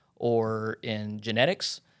brain or in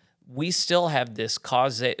genetics. We still have this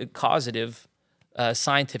causative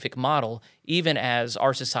scientific model, even as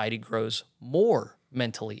our society grows more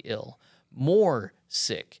mentally ill, more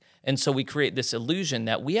sick. And so we create this illusion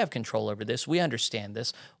that we have control over this, we understand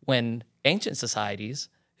this, when ancient societies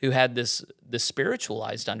who had this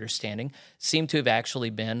spiritualized understanding seem to have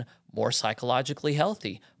actually been more psychologically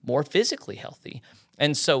healthy, more physically healthy.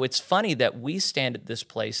 And so it's funny that we stand at this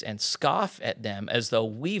place and scoff at them as though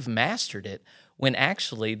we've mastered it, when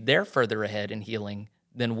actually they're further ahead in healing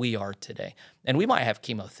than we are today. And we might have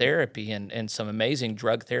chemotherapy and some amazing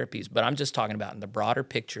drug therapies, but I'm just talking about in the broader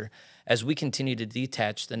picture, as we continue to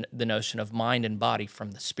detach the notion of mind and body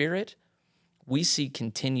from the spirit, we see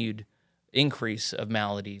continued increase of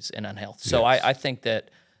maladies and unhealth. So Yes. I think that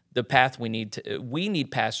the path we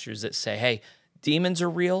need pastors that say, hey, demons are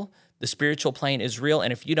real, the spiritual plane is real,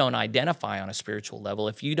 and if you don't identify on a spiritual level,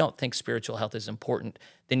 if you don't think spiritual health is important,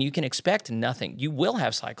 then you can expect nothing. You will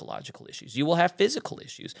have psychological issues. You will have physical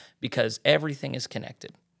issues, because everything is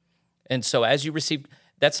connected. And so as you receive,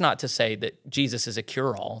 that's not to say that Jesus is a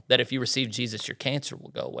cure-all, that if you receive Jesus, your cancer will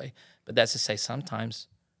go away. But that's to say sometimes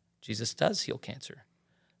Jesus does heal cancer.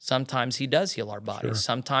 Sometimes he does heal our bodies. Sure.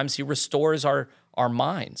 Sometimes he restores our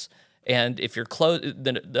minds. And if you're close,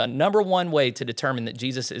 the number one way to determine that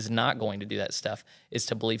Jesus is not going to do that stuff is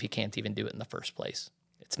to believe he can't even do it in the first place.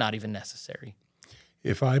 It's not even necessary.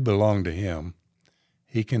 If I belong to him,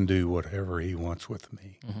 he can do whatever he wants with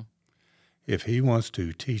me. If he wants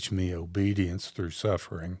to teach me obedience through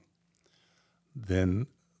suffering, then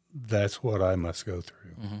that's what I must go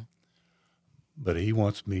through. But he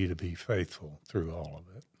wants me to be faithful through all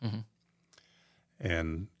of it.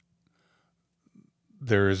 And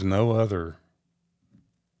there's no other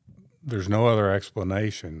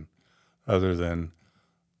explanation other than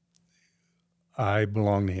I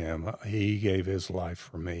belong to him. He gave his life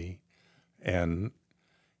for me, and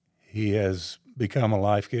he has become a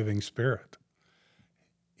life-giving spirit.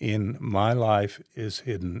 In my life is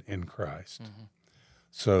hidden in Christ.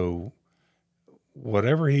 So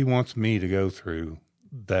whatever he wants me to go through,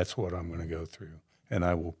 that's what I'm going to go through, and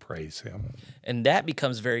I will praise him. And that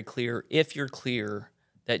becomes very clear if you're clear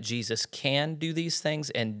that Jesus can do these things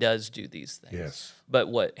and does do these things. Yes. But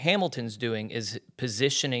what Hamilton's doing is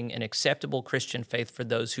positioning an acceptable Christian faith for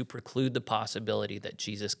those who preclude the possibility that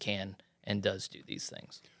Jesus can and does do these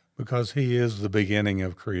things. Because he is the beginning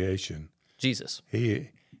of creation. Jesus. He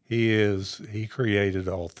created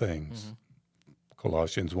all things.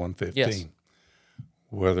 Colossians 1:15. Yes.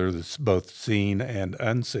 Whether it's both seen and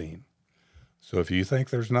unseen. So if you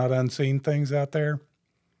think there's not unseen things out there,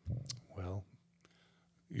 well,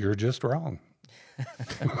 you're just wrong.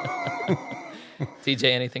 TJ,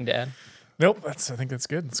 anything to add? Nope, I think that's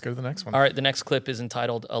good. Let's go to the next one. All right, the next clip is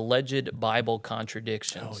entitled Alleged Bible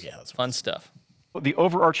Contradictions. Oh, yeah, that's fun stuff. The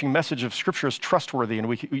overarching message of Scripture is trustworthy, and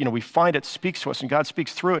we find it speaks to us, and God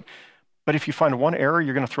speaks through it. But if you find one error,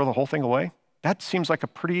 you're going to throw the whole thing away? That seems like a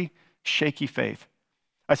pretty shaky faith.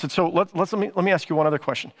 I said, so let me ask you one other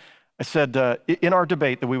question. I said, in our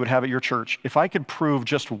debate that we would have at your church, if I could prove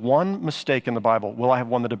just one mistake in the Bible, will I have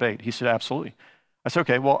won the debate? He said, absolutely. I said,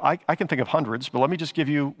 okay, well, I can think of hundreds, but let me just give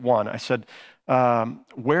you one. I said,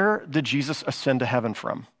 where did Jesus ascend to heaven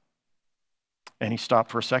from? And he stopped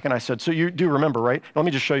for a second. I said, so you do remember, right? Let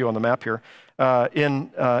me just show you on the map here.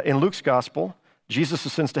 In Luke's gospel, Jesus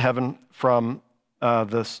ascends to heaven from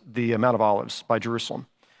the Mount of Olives by Jerusalem.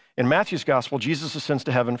 In Matthew's gospel, Jesus ascends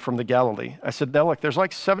to heaven from the Galilee. I said, now look, there's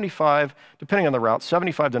like 75, depending on the route,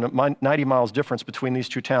 75 to 90 miles difference between these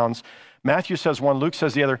two towns. Matthew says one, Luke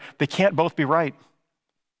says the other. They can't both be right.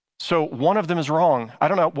 So one of them is wrong. I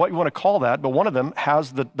don't know what you want to call that, but one of them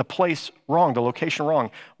has the place wrong, the location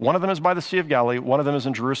wrong. One of them is by the Sea of Galilee. One of them is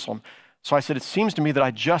in Jerusalem. So I said, it seems to me that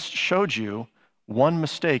I just showed you one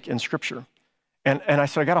mistake in Scripture. And I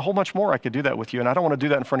said, I got a whole bunch more I could do that with you, and I don't want to do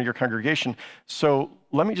that in front of your congregation. So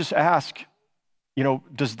let me just ask,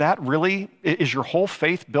 does that really, is your whole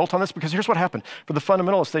faith built on this? Because here's what happened. For the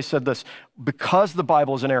fundamentalists, they said this, because the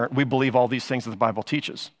Bible is inerrant, we believe all these things that the Bible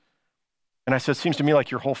teaches. And I said, it seems to me like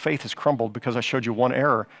your whole faith has crumbled because I showed you one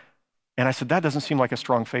error. And I said, that doesn't seem like a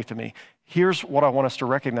strong faith to me. Here's what I want us to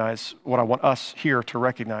recognize, what I want us here to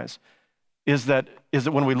recognize, is that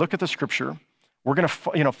when we look at the Scripture, we're going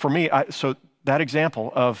to, for me, so that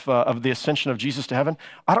example of the ascension of Jesus to heaven,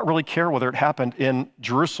 I don't really care whether it happened in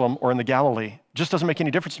Jerusalem or in the Galilee. It just doesn't make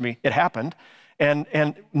any difference to me. It happened.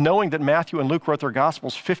 And knowing that Matthew and Luke wrote their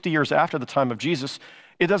Gospels 50 years after the time of Jesus,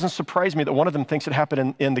 it doesn't surprise me that one of them thinks it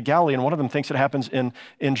happened in the Galilee and one of them thinks it happens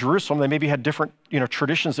in Jerusalem. They maybe had different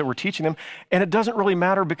traditions that were teaching them. And it doesn't really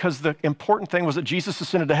matter because the important thing was that Jesus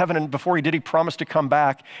ascended to heaven, and before he did, he promised to come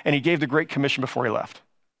back, and he gave the Great Commission before he left.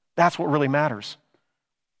 That's what really matters.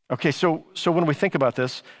 Okay, so when we think about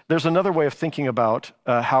this, there's another way of thinking about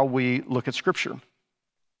how we look at Scripture.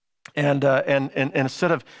 And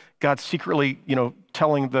instead of God secretly,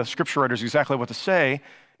 telling the Scripture writers exactly what to say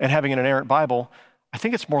and having an inerrant Bible, I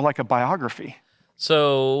think it's more like a biography.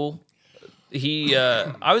 So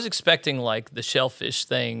I was expecting like the shellfish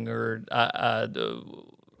thing or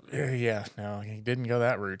Yeah, no, he didn't go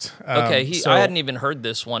that route. okay, I hadn't even heard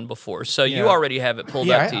this one before, so you already have it pulled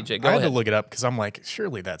up, TJ. Go I had ahead. to look it up because I'm like,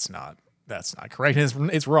 surely that's not correct.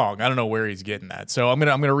 It's wrong. I don't know where he's getting that. So I'm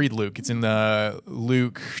gonna read Luke. It's in the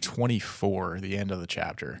Luke 24, the end of the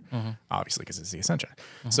chapter, obviously because it's the ascension.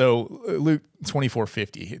 So Luke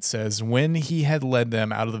 24:50, it says, when he had led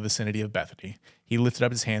them out of the vicinity of Bethany, he lifted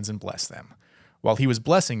up his hands and blessed them. While he was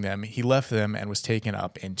blessing them, he left them and was taken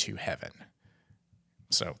up into heaven.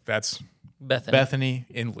 So that's Bethany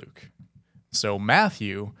in Luke. So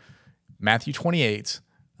Matthew 28,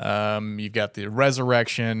 you've got the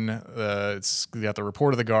resurrection, it's got the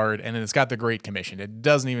report of the guard, and then it's got the Great Commission. It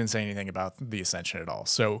doesn't even say anything about the ascension at all.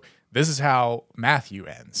 So this is how Matthew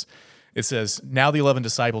ends. It says, now the 11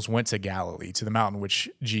 disciples went to Galilee, to the mountain which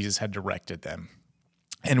Jesus had directed them.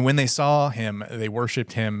 And when they saw him, they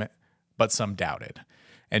worshiped him, but some doubted.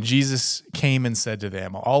 And Jesus came and said to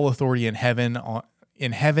them, all authority in heaven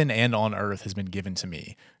and on earth has been given to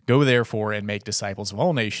me. Go therefore and make disciples of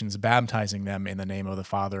all nations, baptizing them in the name of the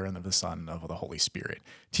Father and of the Son and of the Holy Spirit,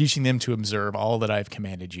 teaching them to observe all that I have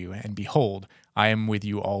commanded you. And behold, I am with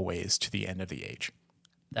you always to the end of the age.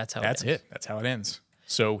 That's how That's it ends. it. That's how it ends.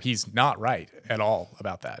 So he's not right at all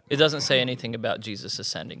about that. It doesn't say anything about Jesus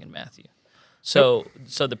ascending in Matthew. So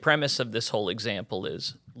the premise of this whole example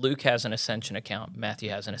is Luke has an ascension account, Matthew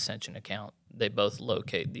has an ascension account. They both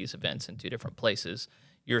locate these events in two different places.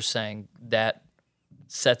 You're saying that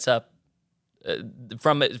sets up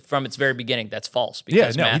from its very beginning, that's false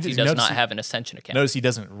because Matthew does not have an ascension account. Notice he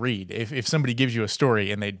doesn't read. If somebody gives you a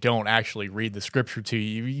story and they don't actually read the Scripture to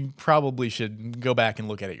you, you probably should go back and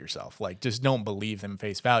look at it yourself. Like, just don't believe them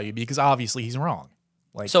face value because obviously he's wrong.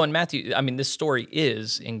 So in Matthew, this story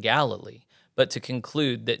is in Galilee, But to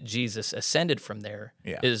conclude that Jesus ascended from there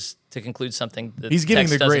is to conclude something that He's giving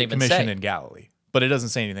text the doesn't Great even Commission say. in Galilee, but it doesn't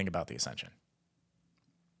say anything about the ascension.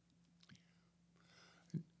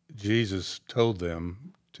 Jesus told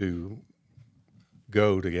them to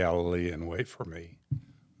go to Galilee and wait for me.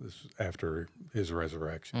 This was after his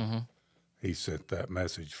resurrection. He sent that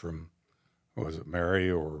message from, was it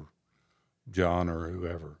Mary or John or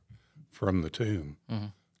whoever, from the tomb.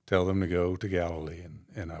 Tell them to go to Galilee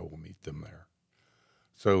and I will meet them there.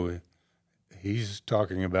 So he's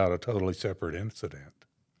talking about a totally separate incident.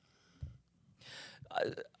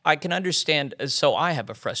 I can understand. So I have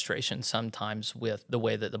a frustration sometimes with the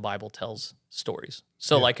way that the Bible tells stories.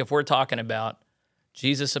 So like if we're talking about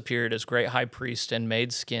Jesus appeared as great high priest and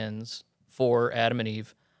made skins for Adam and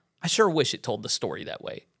Eve, I sure wish it told the story that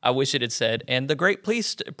way. I wish it had said, and the great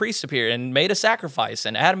priest appeared and made a sacrifice,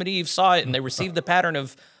 and Adam and Eve saw it, and they received the pattern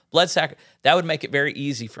of blood sacrifice. That would make it very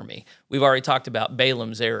easy for me. We've already talked about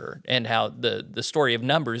Balaam's error and how the story of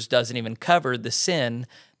Numbers doesn't even cover the sin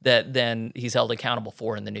that then he's held accountable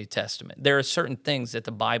for in the New Testament. There are certain things that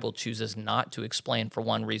the Bible chooses not to explain for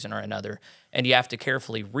one reason or another, and you have to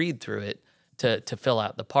carefully read through it to fill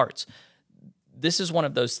out the parts. This is one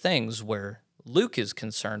of those things where Luke is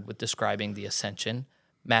concerned with describing the ascension.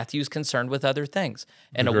 Matthew's concerned with other things.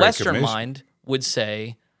 And a Western mind would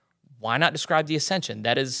say, why not describe the ascension?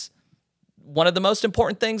 That is one of the most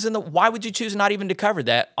important things why would you choose not even to cover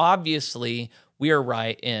that? Obviously, we are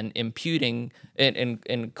right in imputing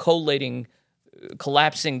and collating,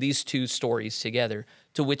 collapsing these two stories together,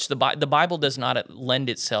 to which the Bible does not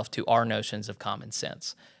lend itself to our notions of common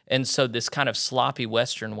sense. And so this kind of sloppy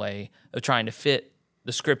Western way of trying to fit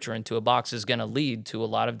the scripture into a box is going to lead to a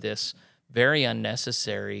lot of this very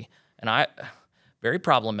unnecessary and very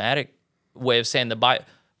problematic way of saying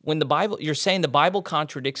you're saying the Bible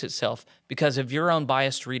contradicts itself because of your own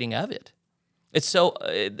biased reading of it. It's so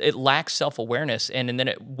it lacks self-awareness, and then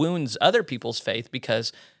it wounds other people's faith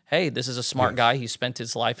because, hey, this is a smart guy. He spent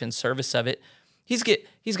his life in service of it. He's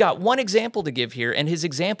got one example to give here, and his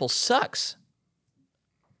example sucks.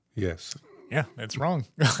 Yes. Yeah, it's wrong.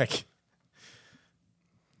 Like,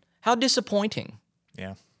 how disappointing.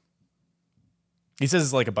 Yeah. He says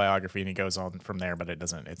it's like a biography, and he goes on from there, but it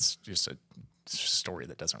doesn't. It's just a story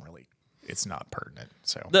that doesn't really. It's not pertinent.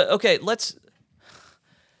 So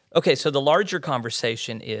so the larger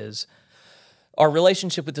conversation is our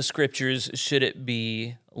relationship with the scriptures. Should it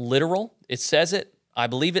be literal? It says it, I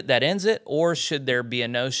believe it, that ends it, or should there be a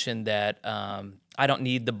notion that I don't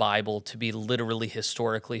need the Bible to be literally,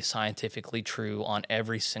 historically, scientifically true on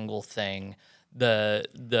every single thing?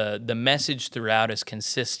 The message throughout is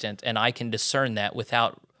consistent, and I can discern that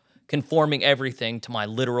without conforming everything to my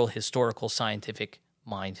literal, historical, scientific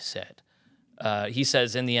mindset. He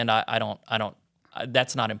says, in the end, I don't.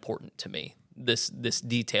 That's not important to me. This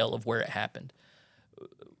detail of where it happened.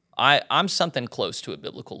 I'm something close to a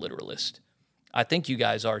biblical literalist. I think you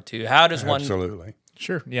guys are too. How does one? Absolutely.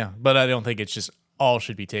 Sure, yeah, but I don't think it's just all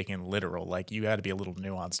should be taken literal. Like, you got to be a little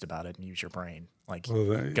nuanced about it and use your brain. Like,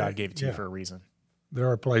 God gave it to you for a reason. There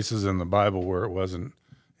are places in the Bible where it wasn't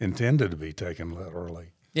intended to be taken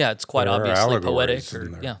literally. Yeah, it's quite obviously poetic.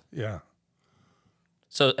 Yeah.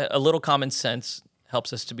 So a little common sense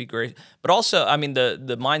helps us to be great. But also, I mean,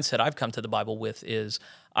 the mindset I've come to the Bible with is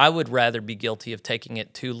I would rather be guilty of taking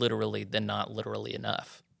it too literally than not literally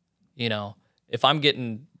enough. You know, if I'm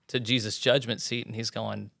getting to Jesus' judgment seat and he's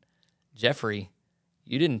going, Jeffrey,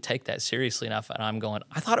 you didn't take that seriously enough. And I'm going,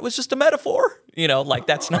 I thought it was just a metaphor. You know, like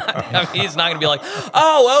that's not, I mean, he's not going to be like,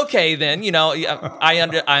 oh, okay, then, you know, I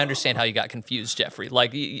understand how you got confused, Jeffrey.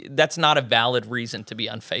 Like, that's not a valid reason to be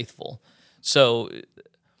unfaithful. So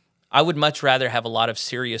I would much rather have a lot of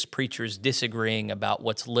serious preachers disagreeing about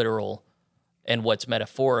what's literal and what's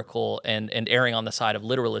metaphorical and erring on the side of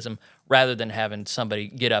literalism rather than having somebody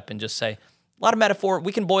get up and just say, a lot of metaphor,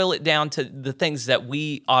 we can boil it down to the things that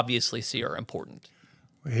we obviously see are important.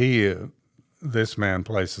 This man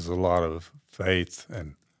places a lot of faith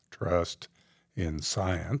and trust in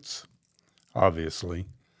science, obviously.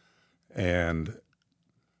 And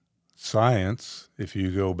science, if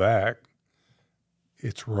you go back,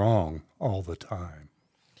 it's wrong all the time.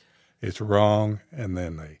 It's wrong, and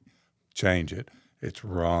then they change it. It's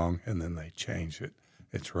wrong, and then they change it.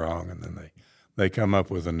 It's wrong, and then they come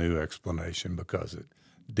up with a new explanation because it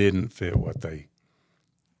didn't fit what they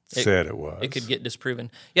said it was. It could get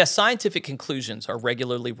disproven. Yeah, scientific conclusions are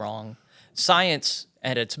regularly wrong. Science,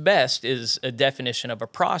 at its best, is a definition of a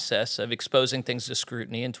process of exposing things to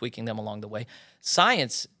scrutiny and tweaking them along the way.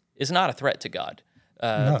 Science is not a threat to God.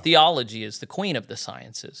 No. Theology is the queen of the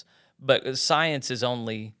sciences. But science is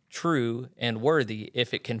only true and worthy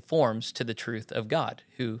if it conforms to the truth of God,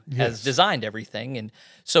 who has designed everything. And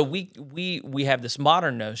so we have this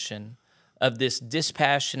modern notion of this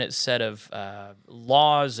dispassionate set of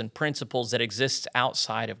laws and principles that exists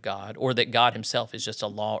outside of God, or that God himself is just a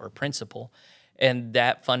law or principle. And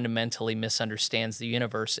that fundamentally misunderstands the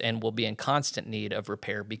universe and will be in constant need of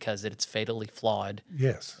repair because it's fatally flawed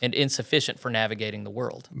and insufficient for navigating the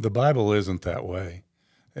world. The Bible isn't that way.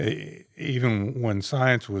 Even when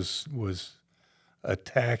science was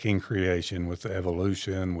attacking creation with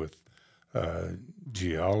evolution, with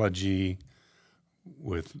geology,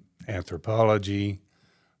 with anthropology,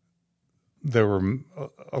 there were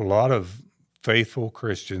a lot of faithful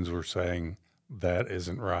Christians were saying that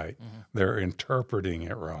isn't right. They're interpreting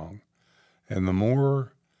it wrong. And the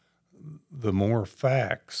more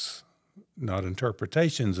facts, not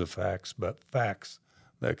interpretations of facts, but facts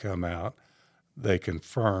that come out, they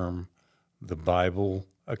confirm the Bible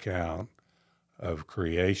account of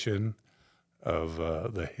creation, of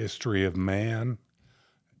the history of man,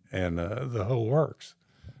 and the whole works.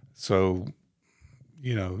 So,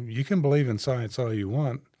 you can believe in science all you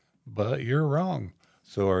want, but you're wrong.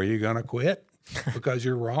 So are you going to quit because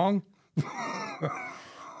you're wrong?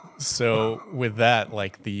 So with that,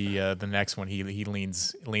 like the next one, he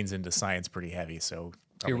leans into science pretty heavy. So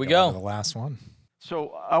Here we go. go. The last one.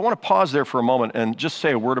 So I want to pause there for a moment and just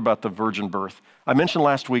say a word about the virgin birth. I mentioned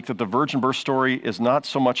last week that the virgin birth story is not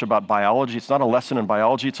so much about biology. It's not a lesson in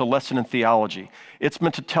biology. It's a lesson in theology. It's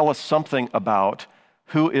meant to tell us something about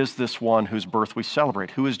who is this one whose birth we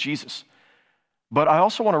celebrate, who is Jesus. But I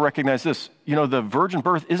also want to recognize this. The virgin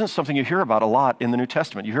birth isn't something you hear about a lot in the New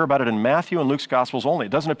Testament. You hear about it in Matthew and Luke's Gospels only.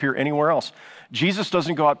 It doesn't appear anywhere else. Jesus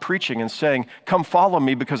doesn't go out preaching and saying, "Come follow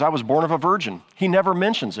me because I was born of a virgin." He never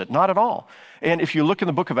mentions it, not at all. And if you look in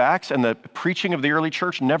the book of Acts and the preaching of the early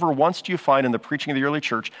church, never once do you find in the preaching of the early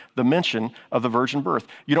church the mention of the virgin birth.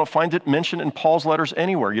 You don't find it mentioned in Paul's letters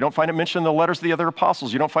anywhere. You don't find it mentioned in the letters of the other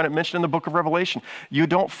apostles. You don't find it mentioned in the book of Revelation. You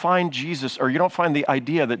don't find you don't find the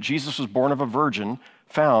idea that Jesus was born of a virgin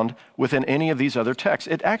found within any of these other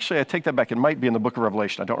texts. I take that back. It might be in the book of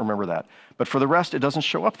Revelation. I don't remember that. But for the rest, it doesn't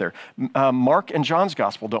show up there. Mark and John's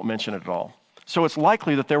gospel don't mention it at all. So it's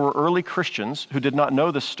likely that there were early Christians who did not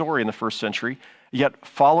know this story in the first century, yet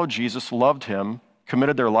followed Jesus, loved him,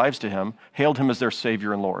 committed their lives to him, hailed him as their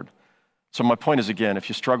Savior and Lord. So my point is, again, if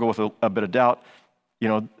you struggle with a bit of doubt,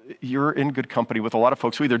 you're in good company with a lot of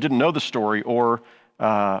folks who either didn't know the story or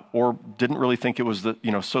didn't really think it was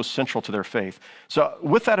so central to their faith. So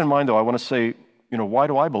with that in mind, though, I want to say, why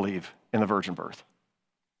do I believe in the virgin birth?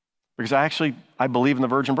 Because I believe in the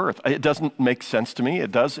virgin birth. It doesn't make sense to me.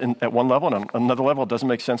 It does at one level, and on another level, it doesn't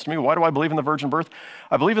make sense to me. Why do I believe in the virgin birth?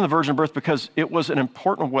 I believe in the virgin birth because it was an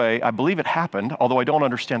important way. I believe it happened, although I don't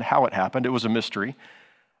understand how it happened. It was a mystery.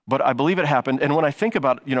 But I believe it happened. And when I think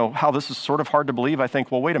about, how this is sort of hard to believe, I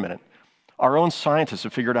think, well, wait a minute. Our own scientists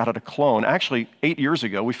have figured out how to clone. Actually, 8 years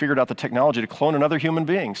ago, we figured out the technology to clone another human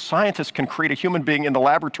being. Scientists can create a human being in the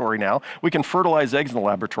laboratory now. We can fertilize eggs in the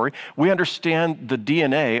laboratory. We understand the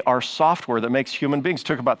DNA, our software that makes human beings. It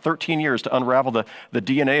took about 13 years to unravel the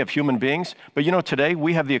DNA of human beings. But today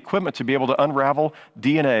we have the equipment to be able to unravel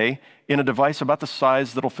DNA in a device about the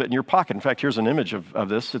size that'll fit in your pocket. In fact, here's an image of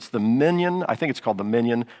this. It's the Minion, I think it's called the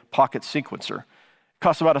Minion Pocket Sequencer.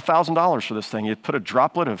 Costs about $1,000 for this thing. You put a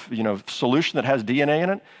droplet of solution that has DNA in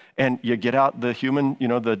it, and you get out the human,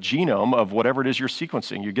 the genome of whatever it is you're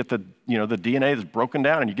sequencing. You get the DNA that's broken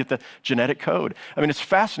down, and you get the genetic code. I mean, it's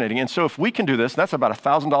fascinating. And so if we can do this, and that's about a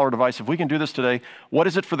 $1,000 device, if we can do this today, what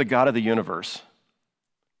is it for the God of the universe?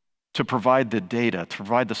 To provide the data, to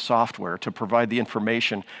provide the software, to provide the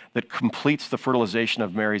information that completes the fertilization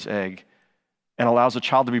of Mary's egg and allows a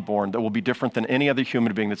child to be born that will be different than any other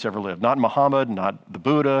human being that's ever lived. Not Muhammad, not the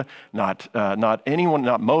Buddha, not anyone,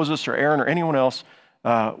 not Moses or Aaron or anyone else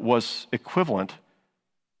was equivalent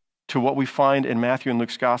to what we find in Matthew and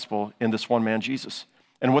Luke's gospel in this one man, Jesus.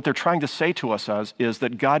 And what they're trying to say to us is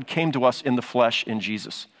that God came to us in the flesh in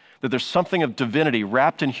Jesus. That there's something of divinity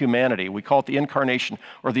wrapped in humanity. We call it the incarnation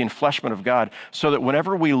or the enfleshment of God, so that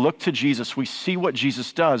whenever we look to Jesus, we see what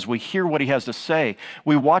Jesus does. We hear what he has to say.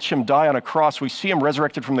 We watch him die on a cross. We see him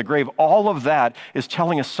resurrected from the grave. All of that is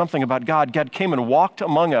telling us something about God. God came and walked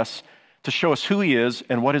among us to show us who he is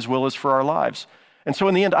and what his will is for our lives. And so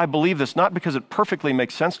in the end, I believe this, not because it perfectly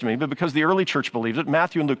makes sense to me, but because the early church believed it.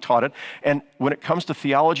 Matthew and Luke taught it. And when it comes to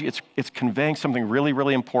theology, it's conveying something really,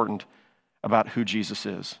 really important about who Jesus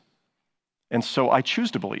is. And so I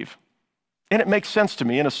choose to believe. And it makes sense to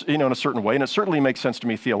me in a certain way, and it certainly makes sense to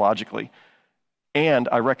me theologically. And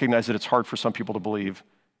I recognize that it's hard for some people to believe,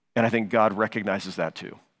 and I think God recognizes that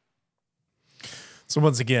too. So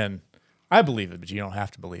once again, I believe it, but you don't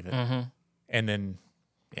have to believe it. And then,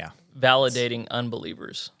 yeah, Validating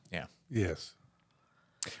unbelievers. yeah. Yes.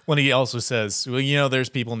 When he also says, well, there's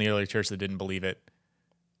people in the early church that didn't believe it.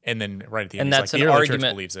 And then right at the end, And he's that's like, an the early church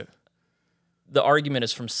argument. believes it. The argument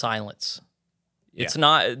is from silence. It's Yeah.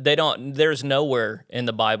 not, there's nowhere in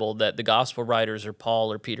the Bible that the gospel writers or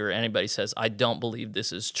Paul or Peter or anybody says, I don't believe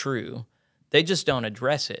this is true. They just don't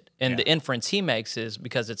address it. And the inference he makes is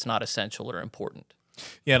because it's not essential or important.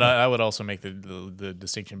 Yeah, and I would also make the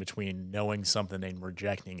distinction between knowing something and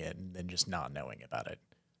rejecting it and then just not knowing about it.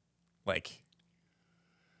 Like,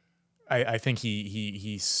 I think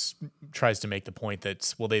he tries to make the point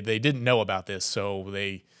that, well, they didn't know about this, so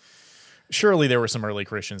surely there were some early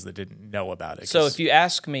Christians that didn't know about it. So if you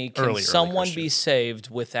ask me, can early someone be Christians. saved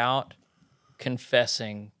without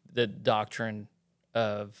confessing the doctrine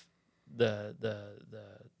of the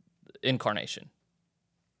incarnation?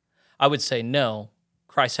 I would say no.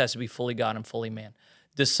 Christ has to be fully God and fully man.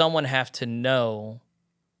 Does someone have to know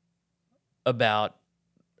about...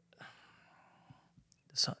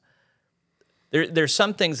 There's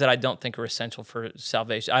some things that I don't think are essential for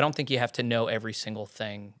salvation. I don't think you have to know every single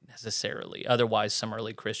thing necessarily. Otherwise, some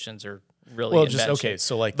early Christians are really in bad shape.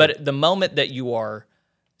 So like, But the moment that you are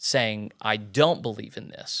saying, I don't believe in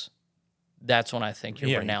this, that's when I think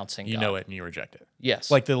you're renouncing you God. know it and you reject it.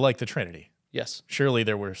 Yes. Like the Trinity. Yes. Surely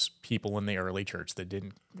there were people in the early church that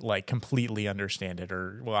didn't like completely understand it,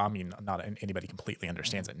 or, well, I mean, not anybody completely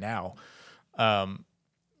understands it now.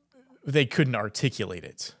 They couldn't articulate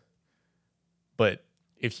it. But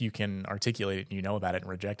if you can articulate it and you know about it and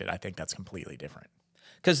reject it, I think that's completely different.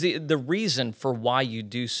 Because the reason for why you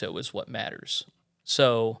do so is what matters.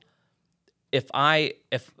 So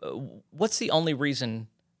what's the only reason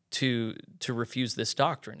to refuse this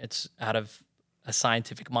doctrine? It's out of a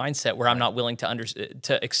scientific mindset where I'm not willing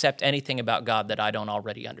to accept anything about God that I don't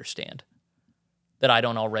already understand, that I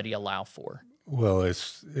don't already allow for. Well,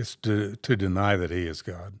 it's to deny that he is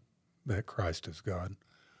God, that Christ is God.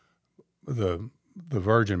 The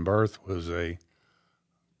virgin birth was a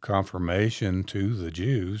confirmation to the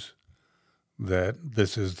Jews that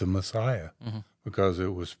this is the Messiah, because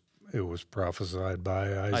it was prophesied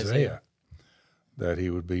by Isaiah that he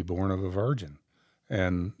would be born of a virgin.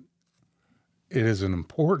 And it is an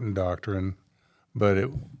important doctrine, but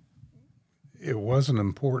it wasn't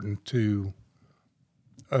important to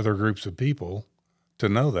other groups of people to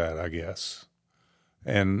know that, I guess.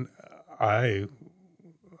 And I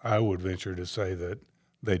would venture to say that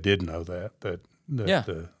they did know that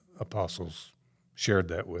the apostles shared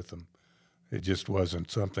that with them. It just wasn't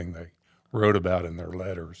something they wrote about in their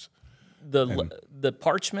letters. The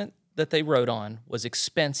parchment that they wrote on was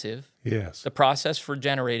expensive. Yes. The process for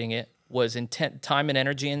generating it was time and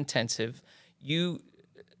energy intensive.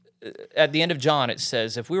 At the end of John, it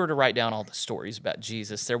says, if we were to write down all the stories about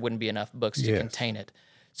Jesus, there wouldn't be enough books to contain it.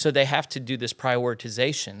 So they have to do this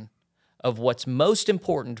prioritization of what's most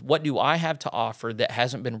important. What do I have to offer that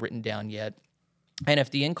hasn't been written down yet? And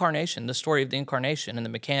if the incarnation, the story of the incarnation and the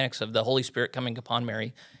mechanics of the Holy Spirit coming upon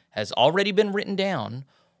Mary has already been written down,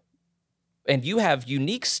 and you have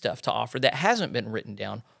unique stuff to offer that hasn't been written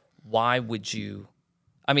down, why would you?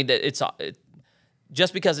 I mean,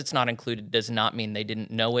 just because it's not included does not mean they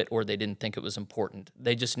didn't know it or they didn't think it was important.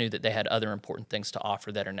 They just knew that they had other important things to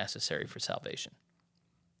offer that are necessary for salvation.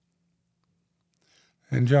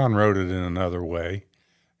 And John wrote it in another way.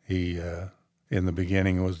 He, in the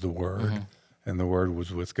beginning was the Word, and the Word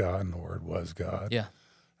was with God, and the Word was God. Yeah.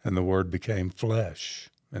 And the Word became flesh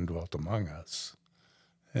and dwelt among us.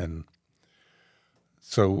 And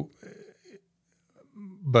so,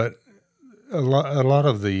 but a lot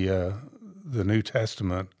of the New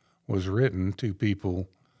Testament was written to people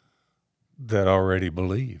that already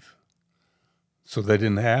believe. So they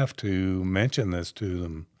didn't have to mention this to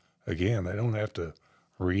them again. They don't have to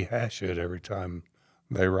rehash it every time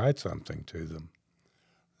they write something to them.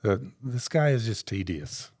 This guy is just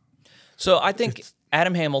tedious. So I think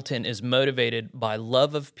Adam Hamilton is motivated by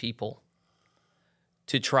love of people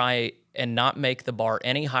to try and not make the bar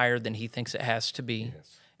any higher than he thinks it has to be,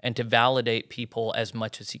 and to validate people as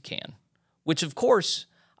much as he can, which of course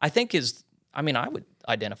I think I would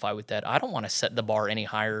identify with that. I don't want to set the bar any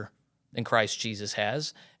higher than Christ Jesus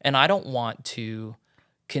has, and I don't want to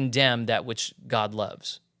condemn that which God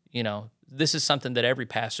loves. This is something that every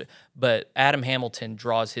pastor, but Adam Hamilton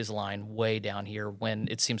draws his line way down here when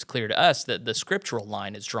it seems clear to us that the scriptural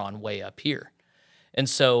line is drawn way up here. And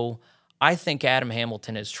so I think Adam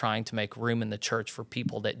Hamilton is trying to make room in the church for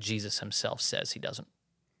people that Jesus himself says he doesn't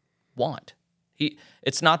want.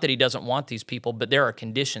 It's not that he doesn't want these people, but there are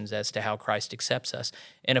conditions as to how Christ accepts us.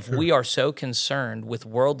 And if we are so concerned with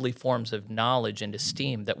worldly forms of knowledge and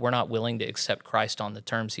esteem that we're not willing to accept Christ on the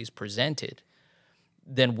terms he's presented,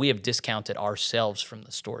 then we have discounted ourselves from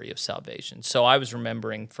the story of salvation. So I was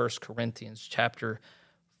remembering 1 Corinthians chapter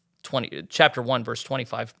 1, verse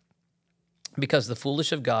 25, because the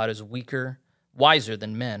foolish of God is wiser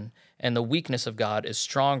than men, and the weakness of God is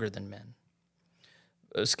stronger than men.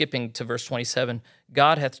 Skipping to verse 27,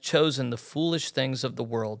 God hath chosen the foolish things of the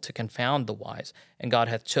world to confound the wise, and God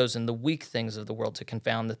hath chosen the weak things of the world to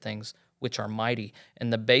confound the things which are mighty,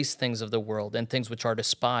 and the base things of the world, and things which are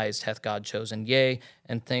despised hath God chosen, yea,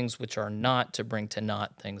 and things which are not, to bring to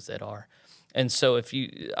naught things that are. And so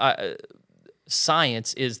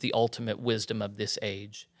science is the ultimate wisdom of this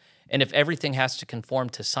age. And if everything has to conform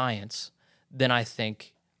to science, then I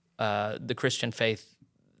think the Christian faith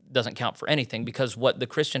doesn't count for anything, because what the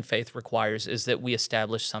Christian faith requires is that we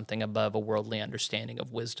establish something above a worldly understanding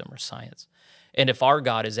of wisdom or science. And if our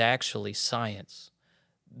God is actually science,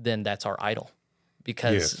 then that's our idol,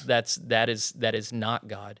 because that is not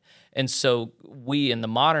God. And so we in the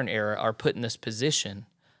modern era are put in this position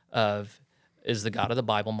of, is the God of the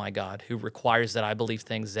Bible my God, who requires that I believe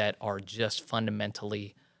things that are just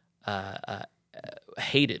fundamentally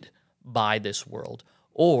hated by this world,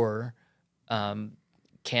 or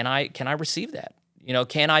can I receive that?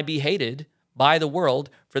 Can I be hated by the world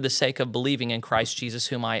for the sake of believing in Christ Jesus,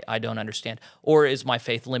 whom I don't understand? Or is my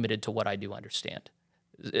faith limited to what I do understand?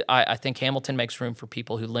 I think Hamilton makes room for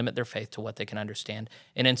people who limit their faith to what they can understand.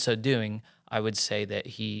 And in so doing, I would say that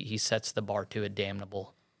he sets the bar to a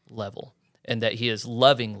damnable level, and that he is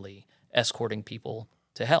lovingly escorting people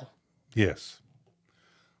to hell. Yes.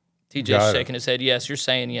 TJ's shaking his head. Yes, you're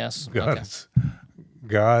saying yes.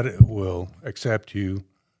 God will accept you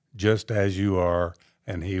just as you are,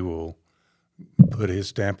 and he will put his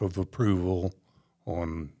stamp of approval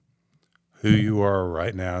on who you are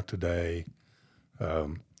right now today.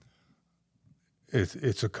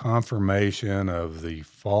 It's a confirmation of the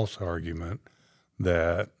false argument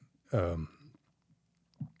that that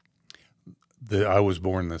I was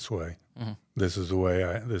born this way. Mm-hmm. This is the way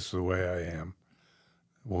I am.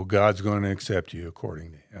 Well, God's going to accept you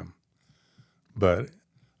according to him. But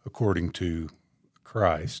according to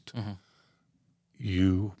Christ, mm-hmm.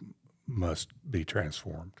 you must be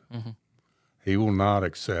transformed. Mm-hmm. He will not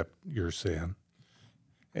accept your sin.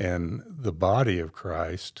 And the body of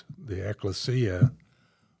Christ, the ecclesia,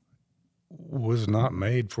 was not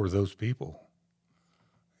made for those people.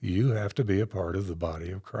 You have to be a part of the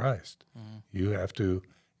body of Christ. Mm-hmm. You have to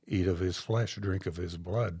eat of his flesh, drink of his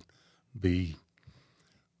blood,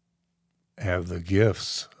 have the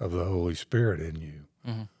gifts of the Holy Spirit in you.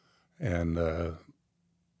 Mm-hmm. And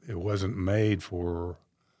it wasn't made for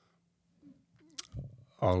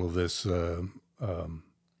all of this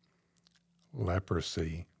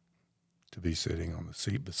leprosy to be sitting on the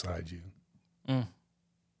seat beside you. Mm.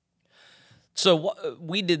 So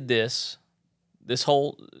we did this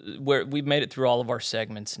whole, where we've made it through all of our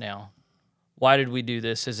segments now. Why did we do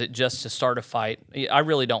this? Is it just to start a fight? I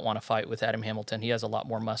really don't want to fight with Adam Hamilton. He has a lot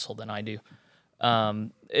more muscle than I do.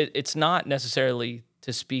 It's not necessarily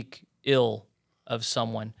to speak ill of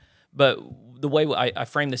someone, but the way I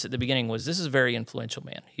framed this at the beginning was, this is a very influential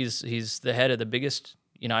man. He's the head of the biggest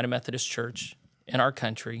United Methodist Church in our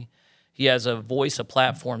country. He has a voice, a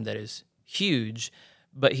platform that is huge,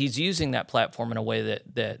 but he's using that platform in a way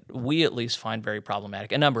that we at least find very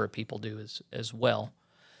problematic. A number of people do as well.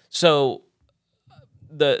 So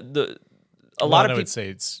a lot of people would say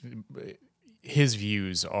it's his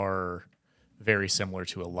views are very similar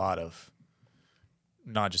to a lot of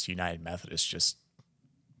not just United Methodists, just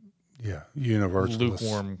universalists,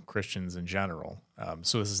 lukewarm Christians in general.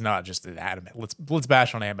 So this is not just an Adam. Let's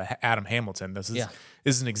bash on Adam Hamilton. This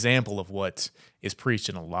is an example of what is preached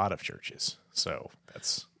in a lot of churches. So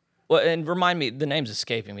that's and remind me, the name's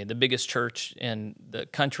escaping me. The biggest church in the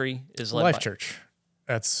country is led Life by Church.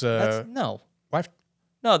 That's no Life.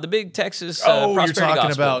 No, the big Texas Prosperity you're talking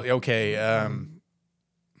Gospel. about Okay.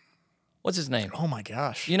 What's his name? Oh my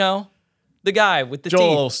gosh. The guy with the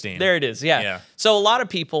Joel teeth. Osteen. There it is. Yeah. So a lot of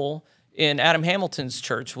people in Adam Hamilton's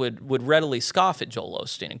church would readily scoff at Joel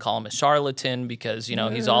Osteen and call him a charlatan because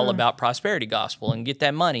he's all about prosperity gospel and get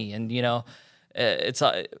that money, and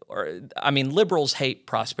liberals hate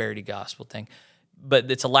prosperity gospel thing,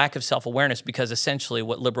 but it's a lack of self-awareness, because essentially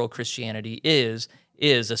what liberal Christianity is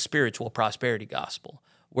a spiritual prosperity gospel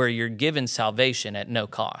where you're given salvation at no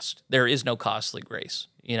cost. There is no costly grace.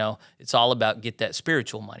 It's all about get that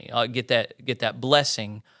spiritual money, get that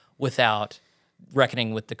blessing without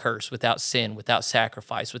reckoning with the curse, without sin, without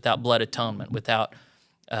sacrifice, without blood atonement, without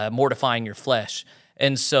mortifying your flesh.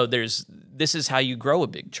 And so this is how you grow a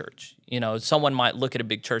big church. You know, someone might look at a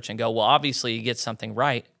big church and go, well, obviously he gets something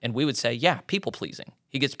right. And we would say, yeah, people pleasing.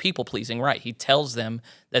 He gets people pleasing right. He tells them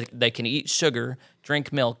that they can eat sugar,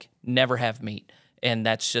 drink milk, never have meat. And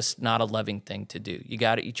that's just not a loving thing to do. You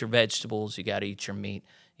got to eat your vegetables. You got to eat your meat.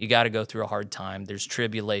 You got to go through a hard time. There's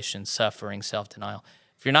tribulation, suffering, self-denial.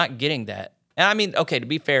 If you're not getting that, and I mean, okay, to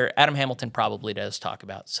be fair, Adam Hamilton probably does talk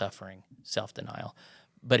about suffering, self-denial,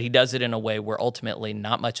 but he does it in a way where ultimately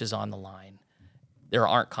not much is on the line. There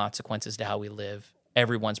aren't consequences to how we live.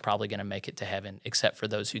 Everyone's probably going to make it to heaven except for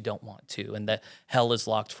those who don't want to, and that hell is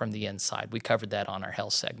locked from the inside. We covered that on our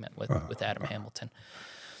hell segment with Adam Hamilton.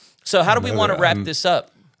 So how do we want to wrap this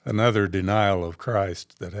up? Another denial of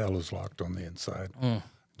Christ, that hell is locked on the inside.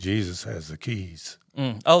 Jesus has the keys.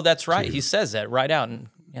 Oh, that's right. He says that right out.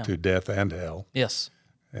 To death and hell. Yes.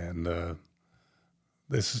 And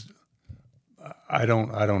this is, I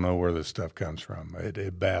don't know where this stuff comes from.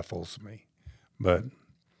 It baffles me. But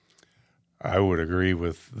I would agree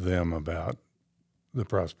with them about the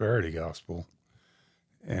prosperity gospel.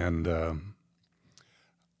 And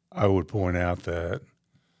I would point out that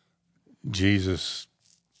Jesus,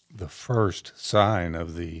 the first sign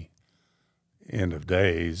of the end of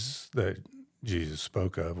days that Jesus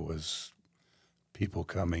spoke of was people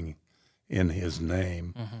coming in his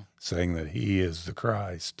name, saying that he is the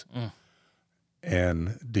Christ,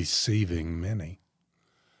 and deceiving many.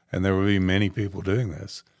 And there will be many people doing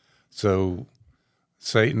this. So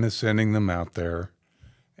Satan is sending them out there,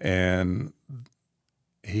 and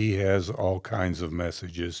he has all kinds of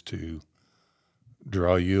messages to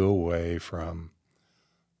draw you away from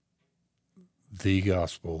the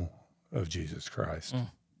gospel of Jesus Christ.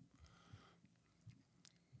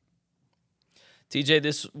 TJ,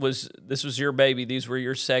 this was your baby. These were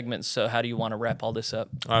your segments. So how do you want to wrap all this up?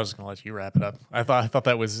 I was going to let you wrap it up. I thought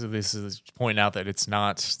this is pointing out that it's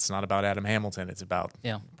not about Adam Hamilton. It's about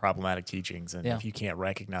problematic teachings, and if you can't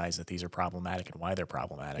recognize that these are problematic and why they're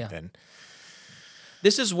problematic, then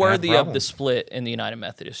this is worthy of the split in the United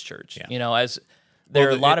Methodist Church. You know, as there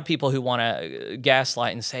are a lot of people who want to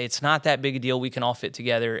gaslight and say it's not that big a deal. We can all fit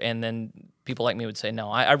together, and then people like me would say,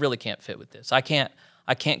 no, I really can't fit with this. I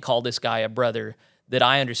can't call this guy a brother that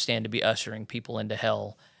I understand to be ushering people into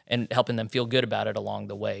hell and helping them feel good about it along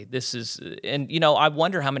the way. This is, and you know, I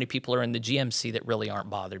wonder how many people are in the GMC that really aren't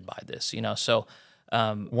bothered by this. You know, so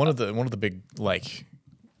one of the big like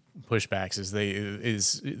pushbacks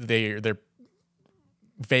is they're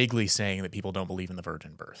vaguely saying that people don't believe in the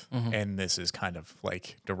virgin birth, and this is kind of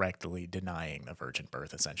like directly denying the virgin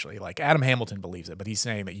birth. Essentially, like Adam Hamilton believes it, but he's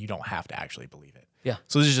saying that you don't have to actually believe it. Yeah.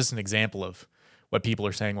 So this is just an example of what people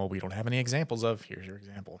are saying, well, we don't have any examples of. Here's your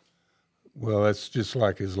example. Well, that's just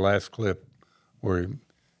like his last clip where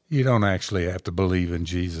you don't actually have to believe in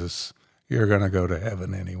Jesus. You're going to go to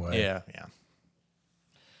heaven anyway. Yeah.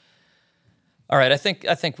 All right, I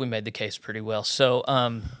think we made the case pretty well. So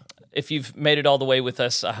if you've made it all the way with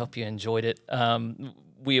us, I hope you enjoyed it.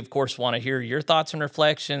 We, of course, want to hear your thoughts and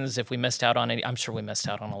reflections. If we missed out on any, I'm sure we missed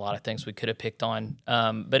out on a lot of things we could have picked on.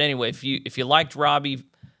 But anyway, if you liked Robbie,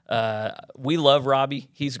 we love Robbie.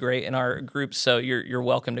 He's great in our group, so you're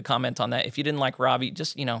welcome to comment on that. If you didn't like Robbie,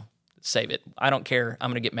 just, save it. I don't care. I'm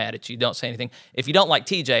going to get mad at you. Don't say anything. If you don't like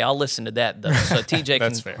TJ, I'll listen to that, though. So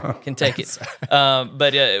TJ can take it.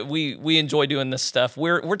 But we enjoy doing this stuff.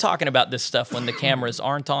 We're talking about this stuff when the cameras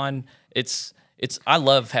aren't on. I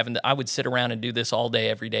love having I would sit around and do this all day,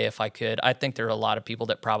 every day if I could. I think there are a lot of people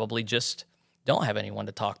that probably just don't have anyone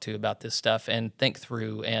to talk to about this stuff and think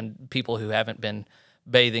through, and people who haven't been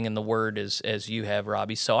bathing in the Word as you have,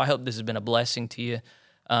 Robbie. So I hope this has been a blessing to you.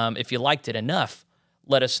 If you liked it enough,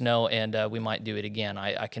 let us know, and we might do it again.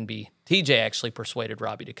 TJ actually persuaded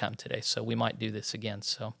Robbie to come today, so we might do this again.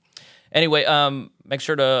 So anyway, make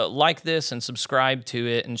sure to like this and subscribe to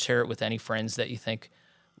it and share it with any friends that you think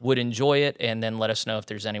would enjoy it, and then let us know if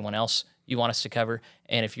there's anyone else you want us to cover.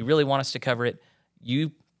 And if you really want us to cover it,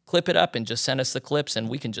 you clip it up and just send us the clips, and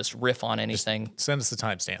we can just riff on anything. Just send us the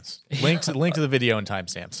timestamps. Link to the video and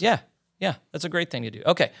timestamps. Yeah, that's a great thing to do.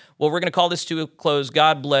 Okay, well, we're going to call this to a close.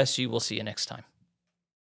 God bless you. We'll see you next time.